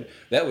pretty good,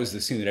 that was the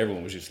scene that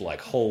everyone was just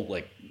like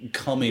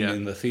coming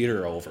in the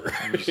theater over.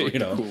 It's like you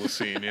know, the coolest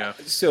scene, yeah.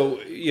 So,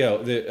 you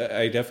know,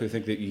 I definitely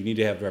think that you need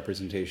to have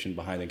representation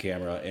behind the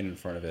camera and in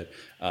front of it.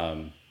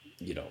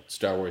 You know,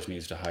 Star Wars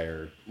needs to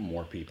hire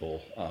more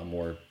people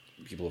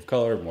of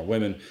color, more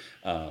women,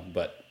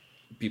 but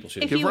people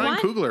should give Ryan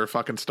Coogler a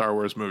fucking Star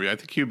Wars movie. I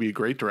think he'd be a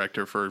great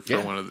director for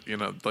one of the, you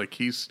know, like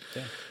he's.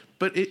 Yeah.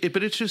 But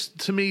it's just,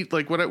 to me,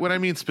 like what I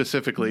mean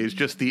specifically is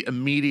just the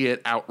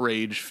immediate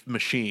outrage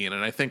machine,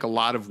 and I think a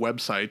lot of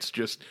websites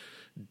just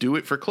do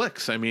it for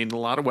clicks. I mean, a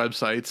lot of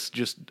websites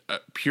just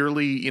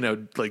purely, you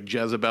know, like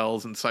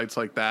Jezebels and sites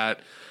like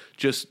that,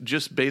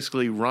 just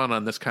basically run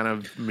on this kind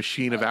of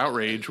machine of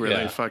outrage where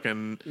they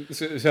fucking.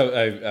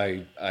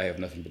 So I have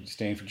nothing but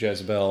disdain for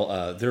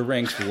Jezebel. They're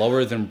ranked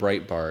lower than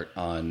Breitbart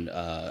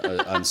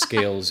on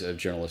scales of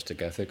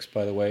journalistic ethics.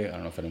 By the way, I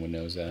don't know if anyone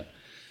knows that.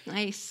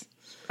 Nice.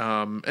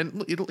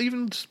 And it'll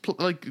even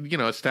like, you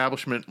know,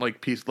 establishment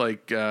like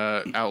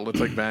outlets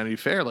like Vanity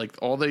Fair, like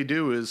all they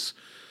do is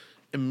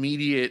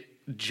immediate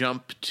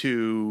jump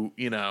to,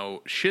 you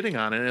know, shitting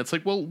on it. And it's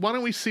like, well, why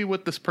don't we see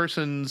what this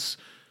person's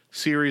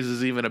series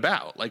is even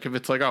about? Like, if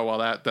it's like, oh,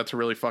 well, that's a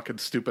really fucking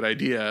stupid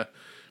idea,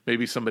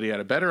 maybe somebody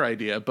had a better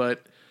idea.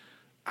 But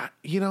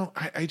you know,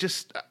 I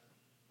just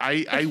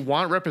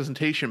want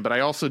representation, but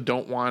I also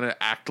don't want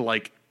to act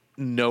like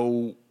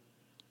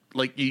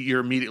you're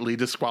immediately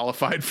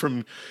disqualified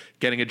from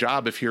getting a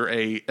job if you're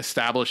a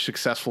established,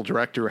 successful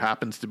director who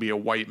happens to be a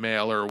white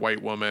male or a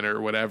white woman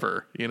or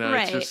whatever. You know,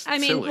 right? It's just I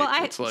mean, silly.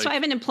 well, so I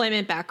have an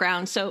employment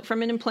background. So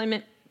from an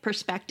employment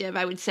perspective,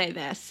 I would say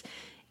this: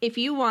 if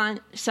you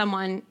want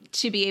someone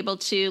to be able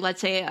to,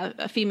 let's say,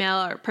 a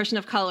female or a person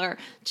of color,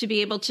 to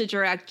be able to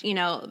direct, you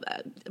know,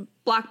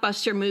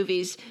 blockbuster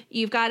movies,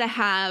 you've got to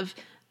have,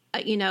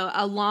 you know,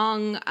 a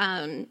long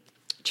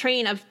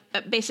train of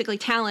basically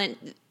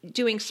talent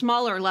doing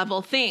smaller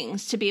level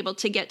things to be able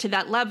to get to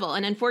that level.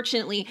 And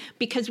unfortunately,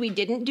 because we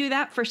didn't do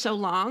that for so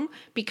long,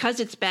 because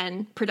it's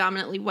been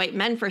predominantly white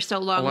men for so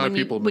long, a lot of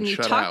people have been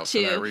shut out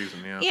for that reason,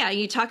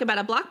 you talk about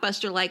a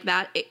blockbuster like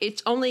that,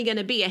 it's only going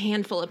to be a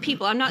handful of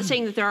people. I'm not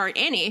saying that there aren't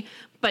any,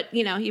 but,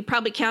 you know, you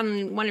probably count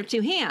on one or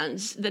two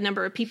hands the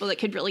number of people that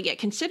could really get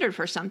considered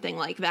for something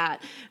like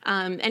that.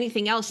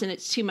 Anything else, and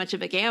it's too much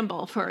of a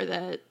gamble for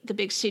the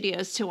big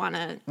studios to want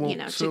to,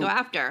 to go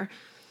after.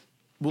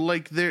 Well,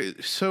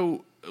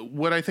 so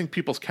what I think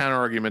people's counter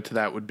argument to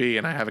that would be,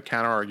 and I have a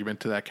counter argument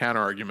to that counter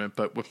argument,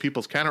 but what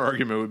people's counter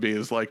argument would be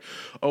is like,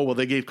 oh, well,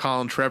 they gave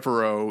Colin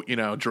Trevorrow, you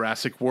know,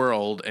 Jurassic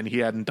World, and he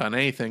hadn't done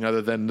anything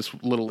other than this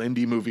little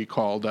indie movie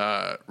called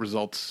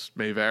Results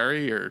May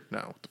Vary, or no,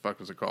 what the fuck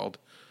was it called?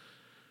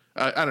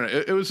 I don't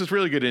know. It was this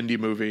really good indie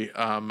movie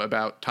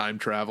about time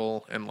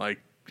travel and like.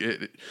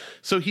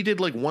 So he did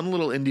like one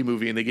little indie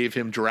movie, and they gave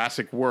him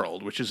Jurassic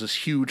World, which is this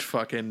huge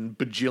fucking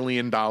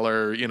bajillion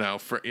dollar,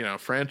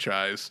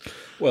 franchise.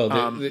 Well,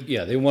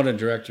 they want a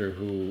director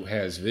who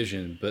has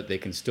vision, but they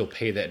can still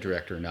pay that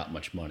director not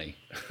much money.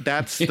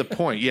 That's the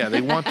point. Yeah,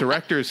 they want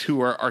directors who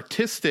are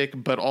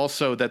artistic, but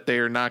also that they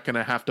are not going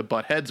to have to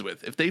butt heads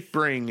with. If they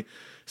bring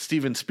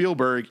Steven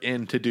Spielberg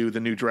in to do the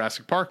new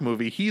Jurassic Park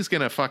movie, he's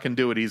going to fucking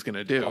do what he's going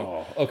to do.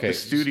 Oh, okay. The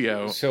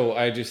studio. So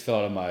I just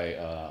thought of my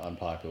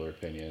unpopular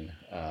opinion.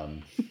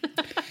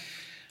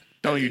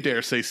 Don't you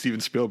dare say Steven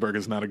Spielberg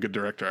is not a good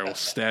director. I will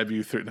stab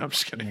you through. No, I'm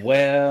just kidding.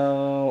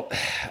 Well,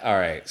 all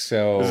right.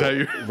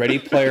 So Ready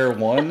Player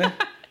One.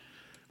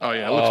 Oh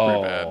yeah, it looks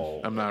pretty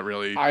bad. I'm not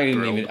really.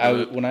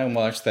 When I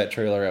watched that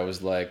trailer, I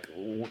was like,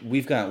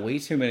 "We've got way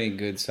too many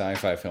good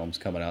sci-fi films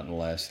coming out in the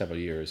last several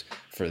years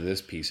for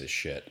this piece of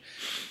shit."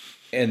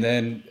 And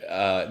then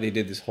they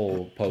did this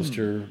whole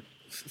poster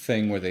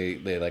thing where they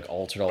like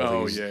altered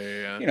all these,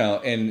 you know,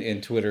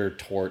 and Twitter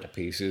tore it to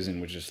pieces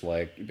and was just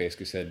like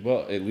basically said, well,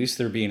 at least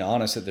they're being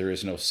honest that there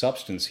is no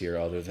substance here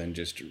other than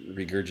just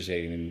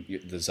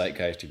regurgitating the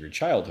zeitgeist of your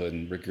childhood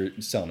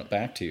and selling it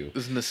back to you.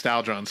 This is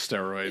nostalgia on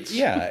steroids.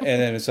 Yeah, and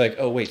then it's like,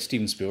 oh wait,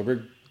 Steven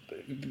Spielberg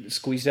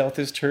squeezed out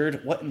this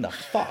turd? What in the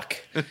fuck?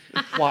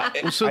 Why?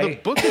 Well, so the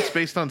book it's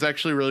based on is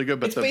actually really good,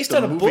 but it's based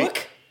on a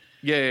book?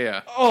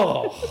 Yeah.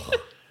 Oh.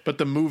 But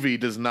the movie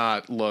does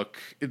not look.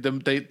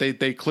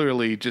 They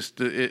clearly just.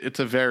 It's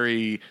a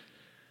very.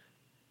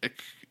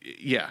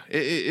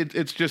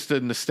 It's just a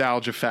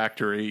nostalgia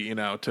factory, you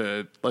know.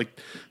 To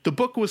like, the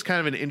book was kind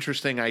of an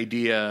interesting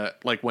idea,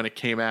 like when it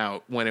came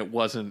out, when it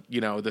wasn't,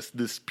 you know,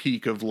 this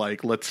peak of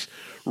like, let's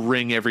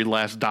wring every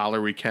last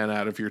dollar we can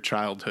out of your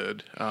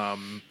childhood. But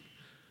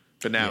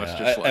now it's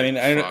just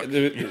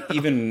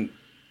like,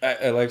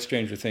 I like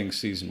Stranger Things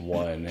season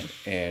 1,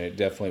 and it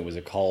definitely was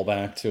a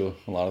callback to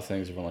a lot of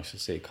things. Everyone likes to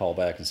say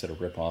callback instead of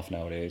rip off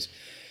nowadays.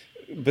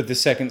 But the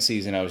second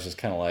season, I was just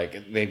kind of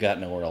like, they've got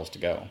nowhere else to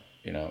go.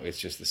 You know, it's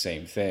just the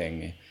same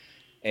thing.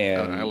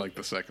 And I like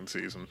the second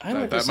season. I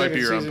like that the might be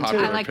your second season,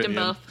 unpopular I liked them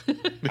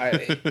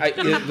opinion.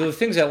 both. the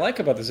things I like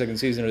about the second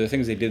season are the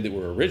things they did that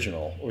were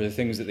original, or the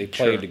things that they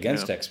played Sure,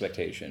 against yeah.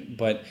 expectation.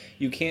 But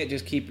you can't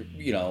just keep,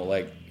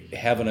 like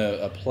having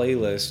a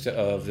playlist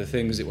of the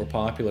things that were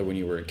popular when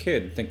you were a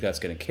kid and think that's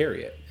going to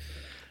carry it.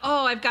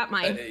 Oh, I've got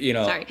mine.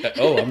 Sorry.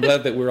 I'm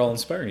glad that we're all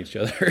inspiring each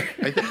other.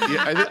 I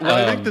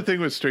think the thing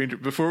with Stranger.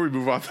 Before we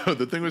move on, though,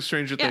 the thing with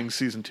Stranger Things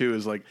season 2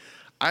 is like,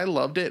 I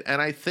loved it,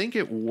 and I think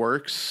it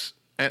works.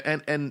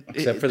 And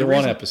Except for the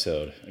one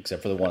episode.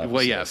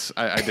 Well, yes,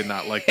 I did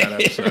not like that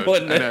episode.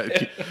 Wasn't I know,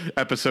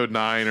 episode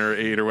 9 or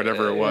 8 or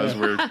whatever it was,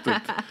 where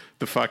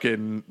the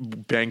fucking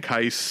bank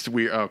heist.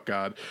 Oh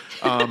god.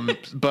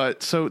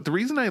 But so the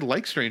reason I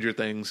like Stranger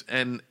Things,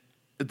 and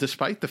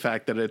despite the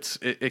fact that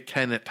it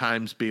can at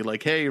times be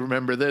like, hey,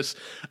 remember this?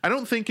 I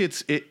don't think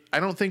it's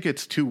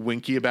too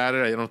winky about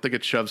it. I don't think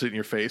it shoves it in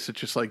your face. It's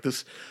just like,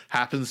 this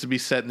happens to be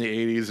set in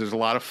the 80s. There's a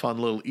lot of fun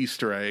little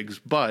Easter eggs,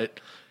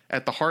 but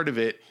at the heart of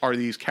it are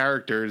these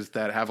characters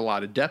that have a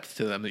lot of depth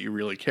to them that you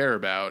really care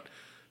about.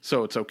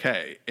 So it's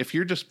okay. If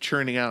you're just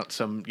churning out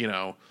some,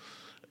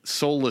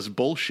 soulless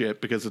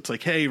bullshit because it's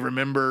like, hey,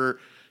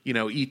 remember,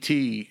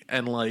 E.T.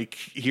 and like,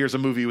 here's a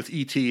movie with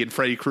E.T. and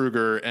Freddy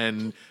Krueger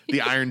and the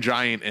Iron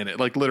Giant in it.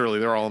 Like literally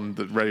they're all in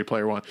the Ready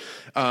Player One.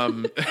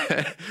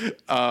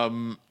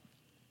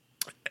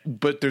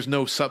 But there's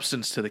no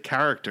substance to the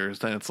characters,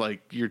 then it's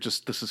like,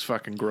 this is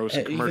fucking gross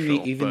and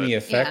commercial. Even the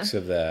effects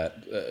of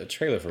that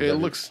trailer for Ready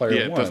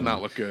Player One, it does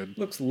not look good.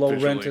 Looks low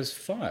visually. rent as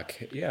fuck.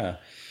 Yeah.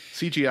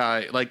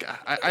 CGI, like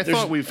I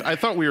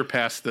thought we were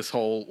past this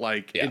whole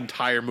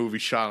entire movie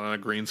shot on a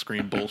green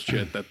screen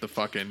bullshit that the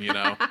fucking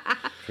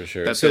for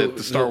sure that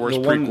the Star Wars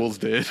prequels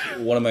did.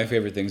 One of my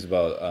favorite things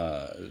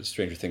about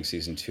Stranger Things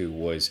season 2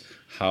 was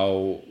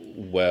how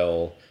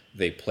well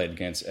they played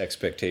against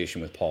expectation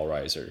with Paul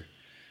Reiser.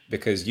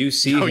 Because you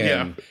see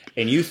him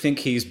and you think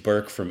he's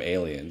Burke from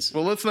Aliens.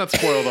 Well, let's not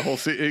spoil the whole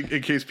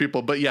in case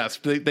people. But yes,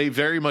 they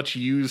very much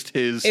used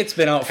his. It's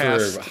been out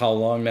past. for how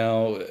long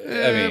now?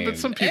 But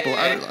some people,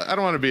 I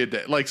don't want to be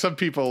like some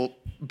people.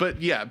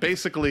 But yeah,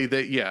 basically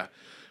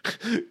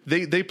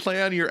they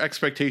play on your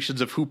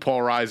expectations of who Paul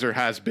Reiser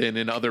has been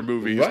in other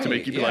movies to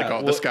make you be like,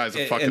 oh, this guy's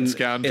a fucking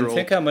scoundrel. And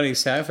think how many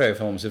sci-fi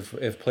films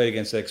have played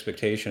against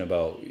expectation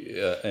about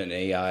an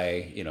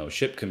AI,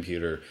 ship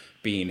computer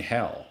being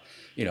hell.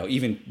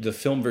 Even the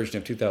film version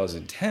of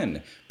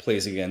 2010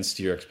 plays against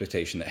your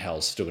expectation that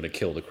Hal's still going to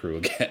kill the crew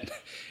again.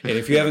 And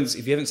if you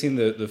haven't seen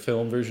the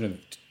film version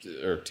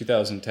of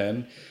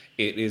 2010,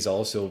 it is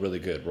also really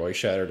good. Roy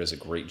Scheider does a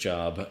great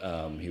job.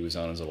 He was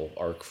on his little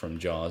arc from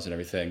Jaws and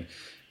everything.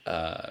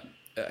 I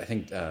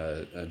think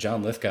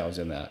John Lithgow's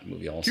in that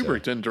movie also.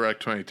 Kubrick didn't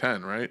direct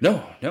 2010, right?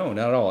 No, not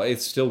at all.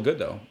 It's still good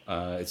though.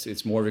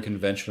 It's more of a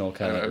conventional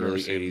kind of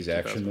early 80s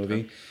action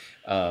movie.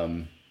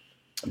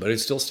 But it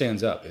still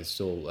stands up. It's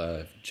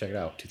still, check it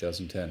out,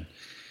 2010,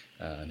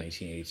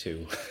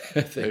 1982.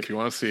 I think. If you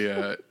want to see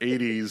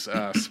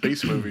 80s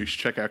space movies,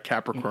 check out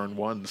Capricorn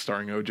 1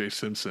 starring O.J.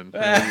 Simpson.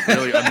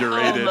 Really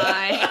underrated.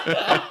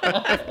 Oh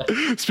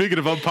my. Speaking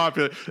of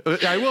unpopular,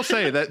 I will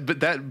say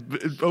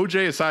that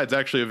O.J. aside is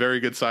actually a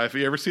very good sci-fi.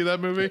 You ever see that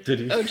movie?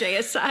 OJ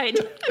aside.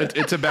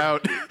 It's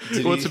about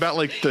it's about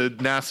like the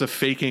NASA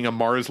faking a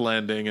Mars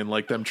landing and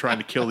like them trying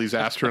to kill these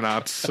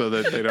astronauts so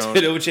that they don't.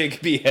 Did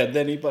OJ behead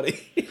anybody?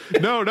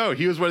 No,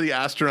 he was one of the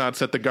astronauts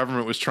that the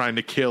government was trying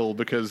to kill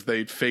because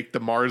they faked the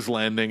Mars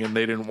landing and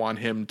they didn't want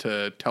him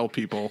to tell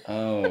people.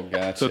 Oh,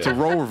 gotcha. So it's a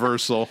role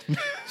reversal.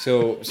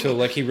 So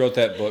like he wrote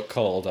that book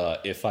called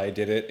If I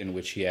Did It, in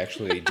which he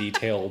actually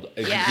detailed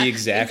the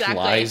exact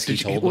lies he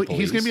told the police.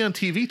 He's going to be on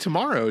TV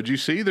tomorrow. Did you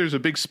see? There's a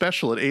big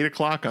special at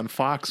 8:00 on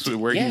Fox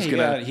where he's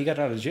going to. He got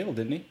out of jail,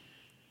 didn't he?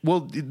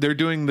 Well, they're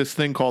doing this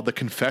thing called The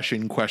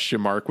Confession ?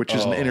 Which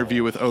is an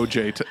interview with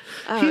OJ.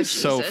 He's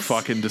so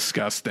fucking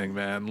disgusting,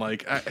 man.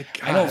 Like,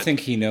 I don't think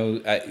he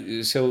knows.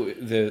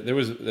 There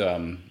was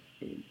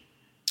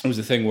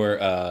a thing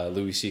where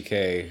Louis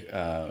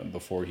C.K.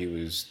 Before he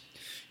was,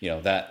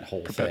 that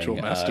whole perpetual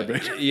thing.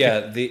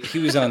 masturbator. He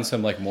was on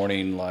some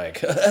morning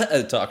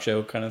talk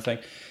show kind of thing,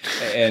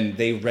 and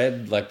they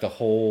read the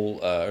whole.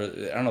 I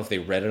don't know if they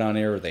read it on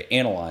air or they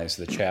analyzed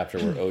the chapter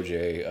where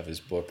OJ of his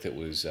book that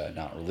was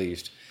not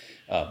released.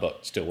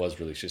 But still was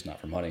released, just not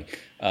for money,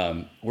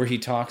 where he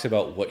talks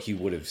about what he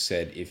would have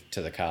said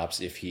to the cops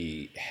if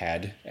he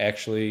had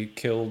actually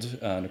killed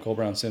Nicole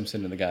Brown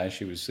Simpson and the guy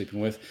she was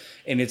sleeping with.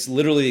 And it's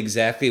literally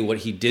exactly what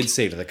he did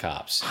say to the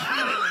cops.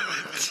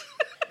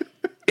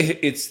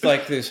 It's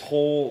like this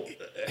whole...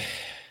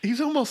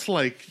 He's almost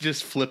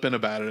just flipping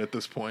about it at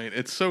this point.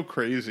 It's so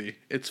crazy.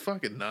 It's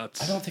fucking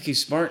nuts. I don't think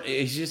he's smart.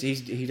 He's just he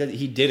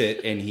did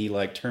it and he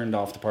turned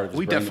off the part of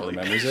his brain that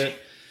remembers it.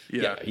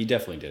 Yeah. he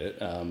definitely did it.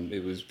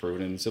 It was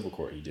proven in civil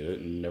court. He did it,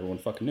 and everyone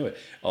fucking knew it.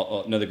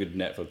 Another good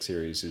Netflix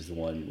series is the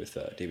one with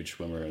David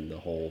Schwimmer and the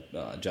whole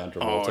John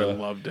Travolta. Oh, I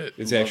loved it.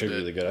 It's Loved actually it.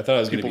 really good. I thought it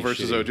was going to People be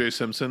versus shitty. O.J.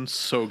 Simpson,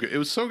 so good. It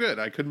was so good.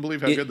 I couldn't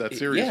believe how good that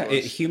series was.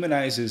 It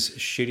humanizes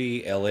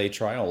shitty LA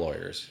trial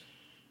lawyers.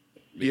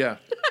 Yeah.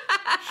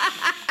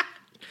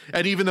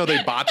 And even though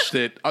they botched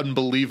it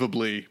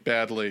unbelievably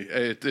badly,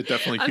 it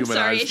definitely I'm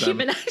sorry, it humanized them.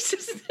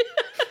 humanizes.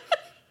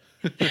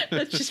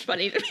 That's just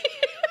funny to me.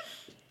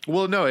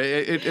 Well, no,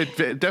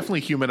 it definitely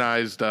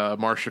humanized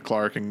Marcia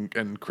Clark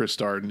and Chris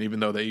Darden, even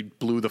though they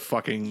blew the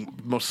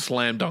fucking most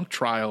slam dunk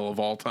trial of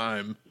all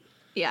time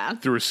Yeah.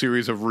 through a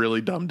series of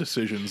really dumb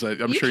decisions. I'm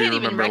You sure you can't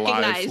even remember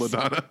live, recognize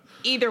LaDonna.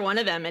 either one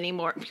of them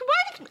anymore.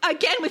 What?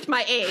 Again with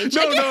my age.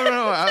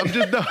 No. I'm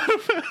just no,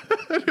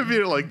 I didn't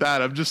mean it like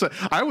that. I'm just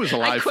I was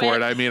alive quit. for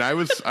it. I mean, I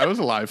was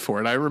alive for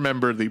it. I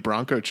remember the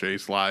Bronco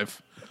chase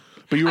live,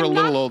 but you were I'm a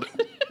little not- old.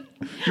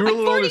 You were a I'm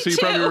little older, so you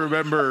 42. probably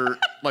remember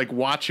like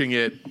watching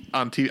it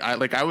on TV.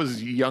 I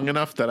was young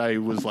enough that I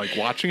was like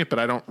watching it, but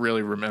I don't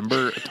really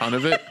remember a ton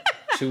of it.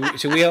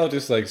 Should we all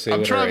just like say I'm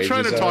what our trying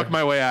ages to are? talk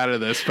my way out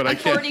of this, but I I'm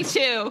can't.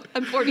 42.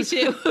 I'm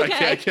 42.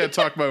 Okay. I can't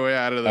talk my way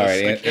out of this. All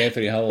right,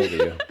 Anthony, how old are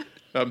you?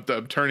 I'm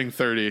turning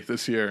 30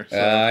 this year. So.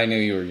 I knew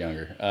you were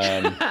younger. So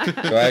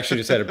I actually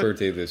just had a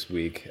birthday this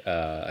week.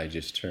 I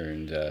just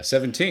turned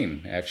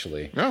 17,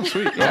 actually. Oh,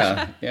 sweet.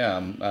 Yeah.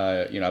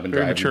 I've been Very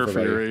driving mature for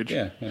about your a- age.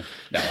 Yeah. No,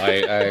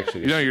 I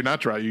actually. You know, you're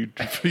not driving.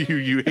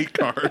 You hate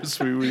cars.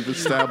 We've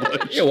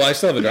established. Yeah, well, I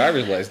still have a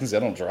driver's license. I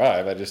don't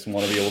drive. I just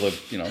want to be able to,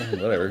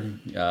 whatever.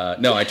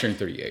 No, I turned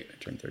 38.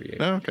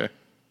 Oh, okay.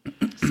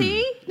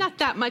 See? Not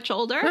that much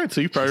older. All right,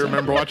 so you probably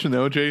remember watching the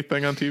OJ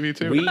thing on TV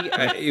too. We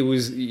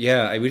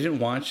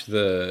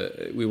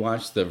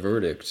watched the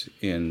verdict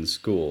in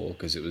school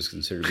because it was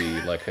considered to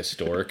be like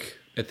historic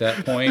at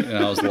that point, and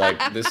I was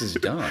like, this is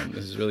dumb.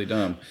 This is really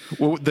dumb.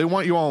 Well, they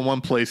want you all in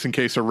one place in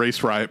case a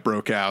race riot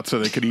broke out, so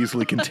they could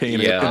easily contain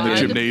it Yeah, in the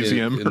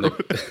gymnasium.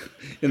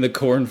 In the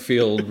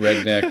cornfield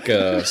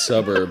redneck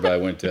suburb I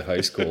went to high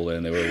school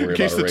in, they were worried in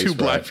case about a the race two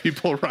black riot.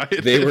 people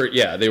rioted.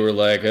 They were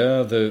like,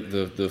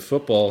 the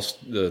football,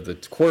 the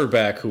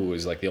quarterback who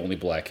was like the only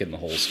black kid in the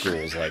whole school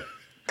was like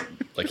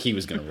he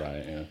was gonna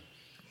riot.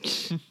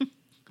 Yeah.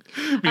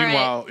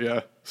 Meanwhile, yeah.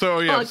 So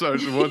yeah. Oh. So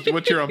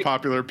what's your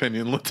unpopular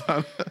opinion,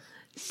 LaDonna?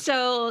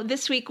 So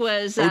this week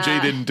was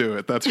OJ didn't do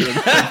it. That's your.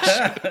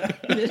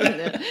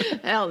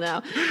 hell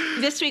no.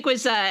 This week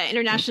was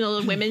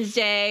International Women's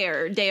Day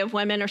or Day of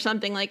Women or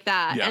something like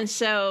that. Yeah. And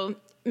so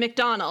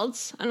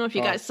McDonald's, I don't know if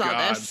you guys saw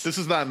this. This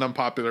is not an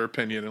unpopular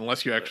opinion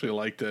unless you actually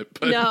liked it.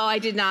 But, No, I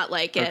did not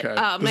like it. Okay.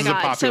 Oh This my is god.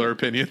 a popular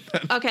opinion.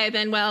 Then. Okay,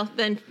 then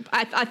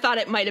I thought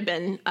it might have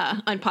been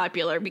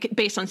unpopular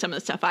based on some of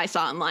the stuff I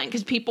saw online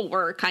because people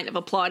were kind of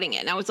applauding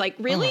it, and I was like,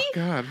 really? Oh,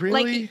 God,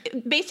 really?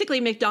 Like, basically,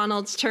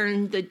 McDonald's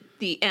turned the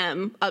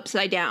M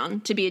upside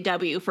down to be a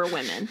W for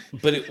women.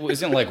 But it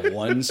wasn't like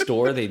one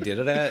store they did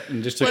it at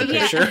and just took a But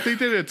picture. they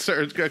did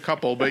it a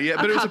couple, but yeah,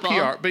 but it was a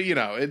PR. But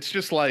it's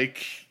just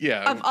like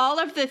Of all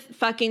of the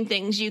fucking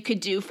things you could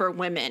do for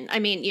women, I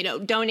mean,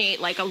 donate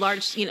like a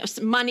large,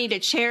 some money to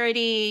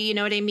charity, you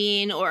know what I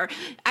mean? Or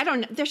I don't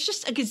know. There's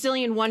just a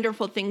gazillion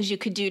wonderful things you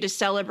could do to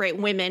celebrate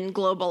women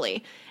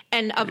globally.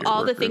 And of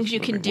all the things you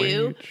can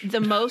do, the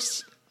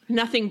most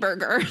nothing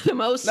burger, the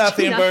most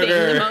Nothing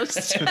burger. the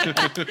most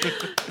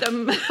the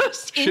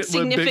most Shitwood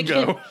insignificant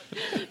bingo.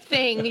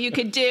 thing you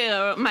could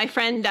do. My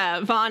friend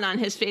Vaughn on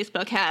his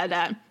Facebook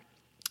had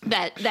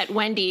that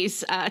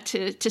Wendy's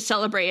to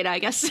celebrate, I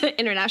guess,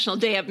 International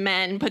Day of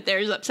Men, put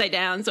theirs upside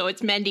down, so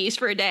it's Mendy's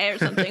for a day or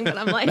something. But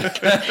I'm like,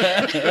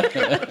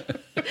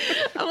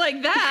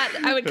 that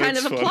I would kind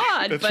That's of funny.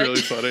 applaud. That's but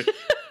really funny.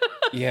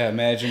 Yeah,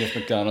 imagine if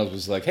McDonald's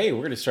was like, "Hey, we're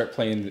going to start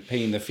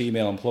paying the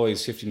female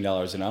employees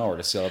 $15 an hour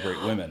to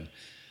celebrate women."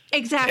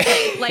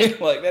 exactly,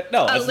 like Like that?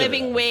 No, a that's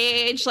living never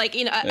wage, like a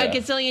Yeah.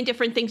 gazillion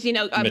different things.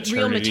 Real Maternity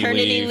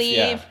maternity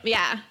leave, leave.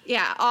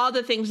 Yeah, all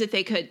the things that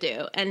they could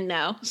do, and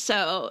no,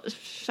 so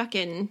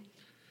fucking.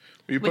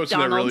 You posted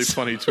that really McDonald's.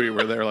 funny tweet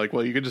where they're like,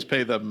 "Well, you could just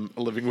pay them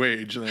a living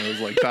wage," and then it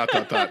was like ...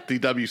 The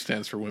W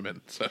stands for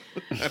women. So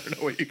I don't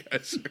know what you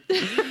guys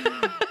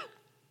are.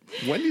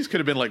 Wendy's could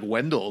have been like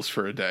Wendell's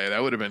for a day.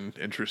 That would have been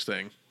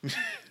interesting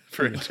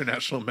for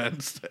International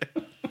Men's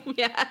Day.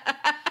 Yeah.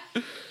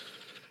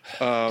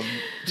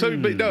 So,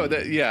 but no,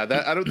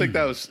 that I don't think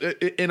that was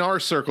in our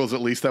circles,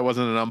 at least. That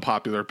wasn't an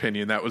unpopular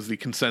opinion. That was the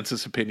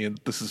consensus opinion.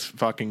 This is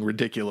fucking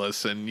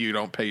ridiculous, and you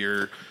don't pay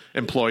your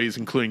employees,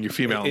 including your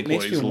female It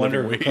makes employees, me a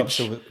wonder living who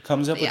wage.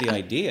 comes up with the Yeah.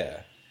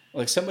 idea.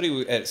 Like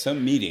somebody at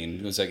some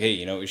meeting was like, "Hey,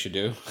 you know what we should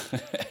do?"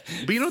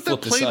 But you know what? Flip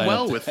That the played sign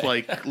well up. with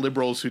like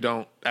liberals who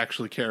don't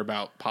actually care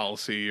about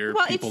policy or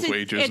Well, people's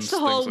wages. it's the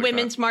and whole things like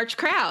women's march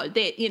crowd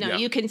that Yeah.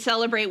 you can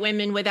celebrate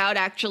women without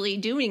actually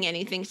doing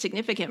anything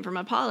significant from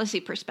a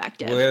policy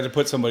perspective. We had to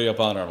put somebody up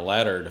on our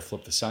ladder to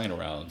flip the sign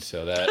around,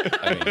 so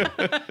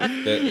that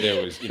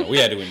there was, we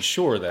had to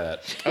ensure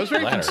that. I was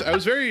very, ladder. I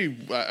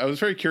was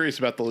very curious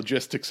about the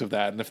logistics of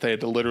that, and if they had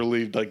to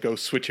literally like go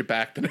switch it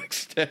back the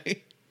next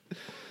day.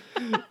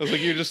 I was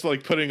like, you're just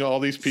like putting all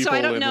these people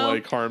in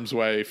like harm's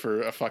way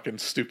for a fucking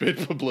stupid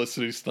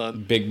publicity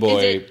stunt. Big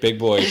Boy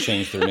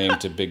changed their name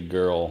to Big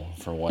Girl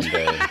for one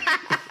day.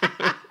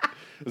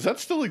 Does that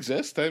still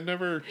exist? I've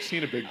never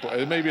seen a Big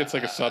Boy. Maybe it's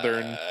like a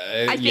southern.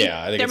 I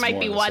think there might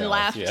be one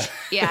left.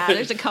 Yeah,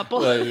 there's a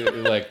couple.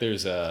 like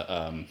there's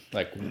a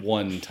like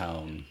one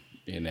town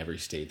in every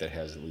state that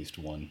has at least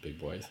one Big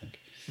Boy, I think.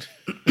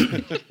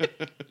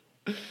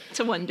 It's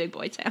a one Big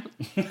Boy town.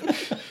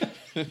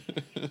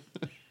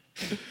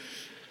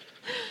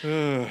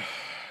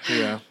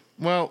 Yeah.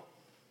 Well,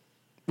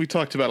 we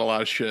talked about a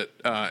lot of shit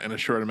in a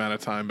short amount of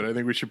time, but I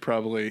think we should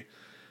probably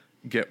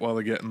get while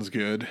the getting's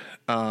good.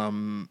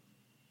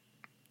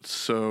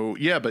 So,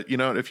 yeah, but,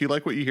 if you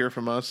like what you hear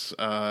from us,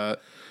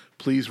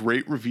 please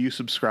rate, review,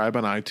 subscribe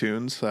on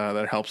iTunes.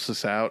 That helps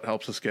us out,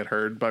 helps us get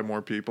heard by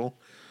more people.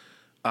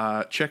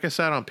 Check us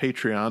out on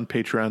Patreon,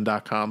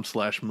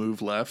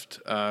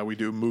 patreon.com/moveleft. We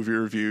do a movie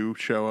review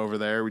show over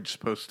there. We just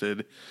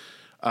posted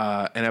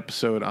an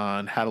episode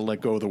on How to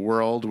Let Go of the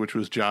World, which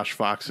was Josh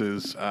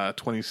Fox's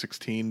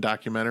 2016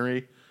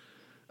 documentary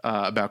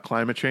about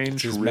climate change.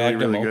 It's his really,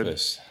 magnum really good.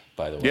 opus,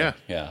 by the way.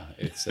 Yeah.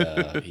 It's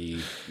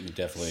he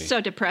definitely so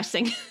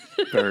depressing.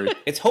 Very.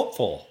 It's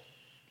hopeful.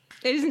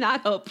 It is not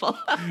hopeful.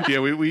 Yeah,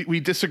 we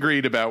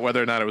disagreed about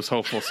whether or not it was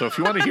hopeful. So if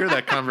you want to hear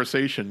that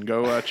conversation,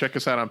 go check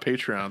us out on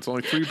Patreon. It's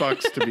only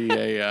 $3 to be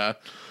a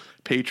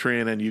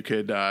patron, and you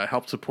could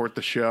help support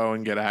the show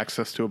and get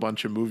access to a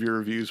bunch of movie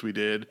reviews we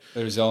did.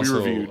 There's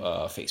also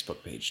a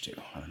Facebook page too.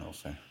 I don't know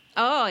if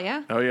Oh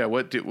yeah. Oh yeah.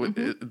 What do we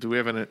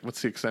have?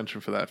 What's the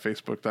extension for that?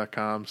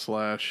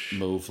 Facebook.com/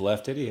 Move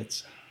Left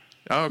Idiots.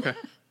 Oh, okay.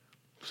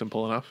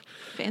 Simple enough.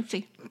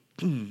 Fancy.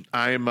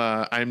 I'm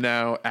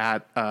now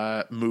at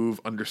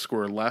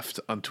move_left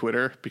on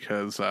Twitter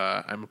because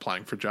I'm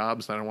applying for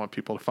jobs and I don't want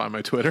people to find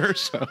my Twitter.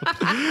 So,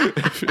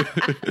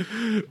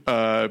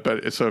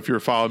 so if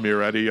you're following me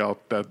already,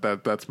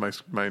 that's my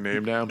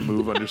name now.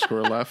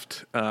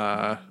 Move_left.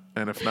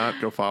 And if not,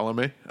 go follow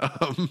me.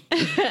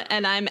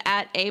 And I'm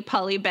at a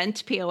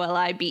Polybent,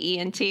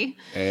 POLIBENT.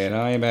 And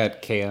I'm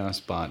at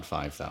ChaosBot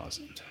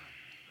 5000.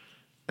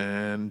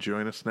 And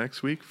join us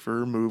next week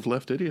for Move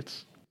Left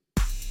Idiots.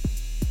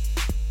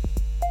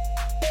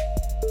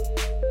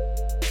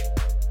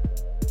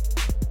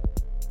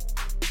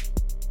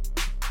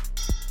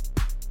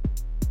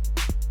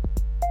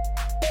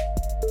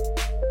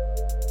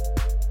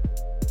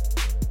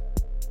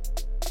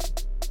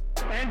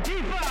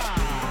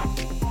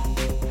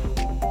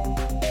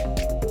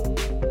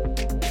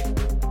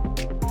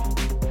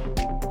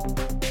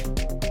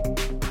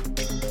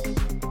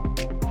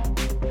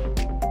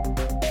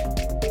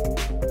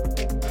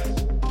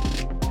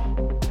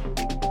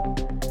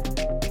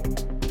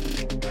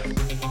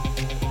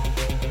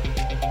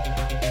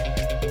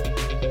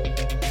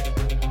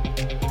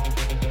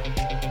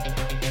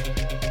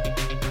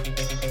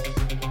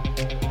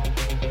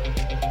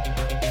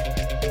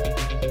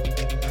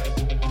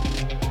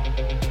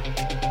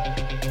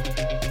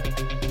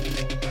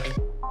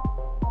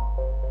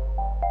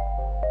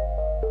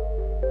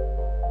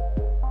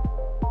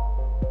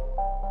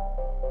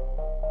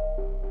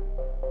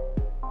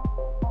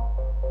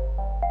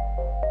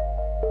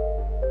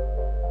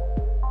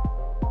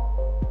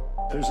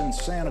 There's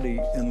insanity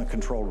in the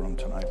control room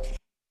tonight.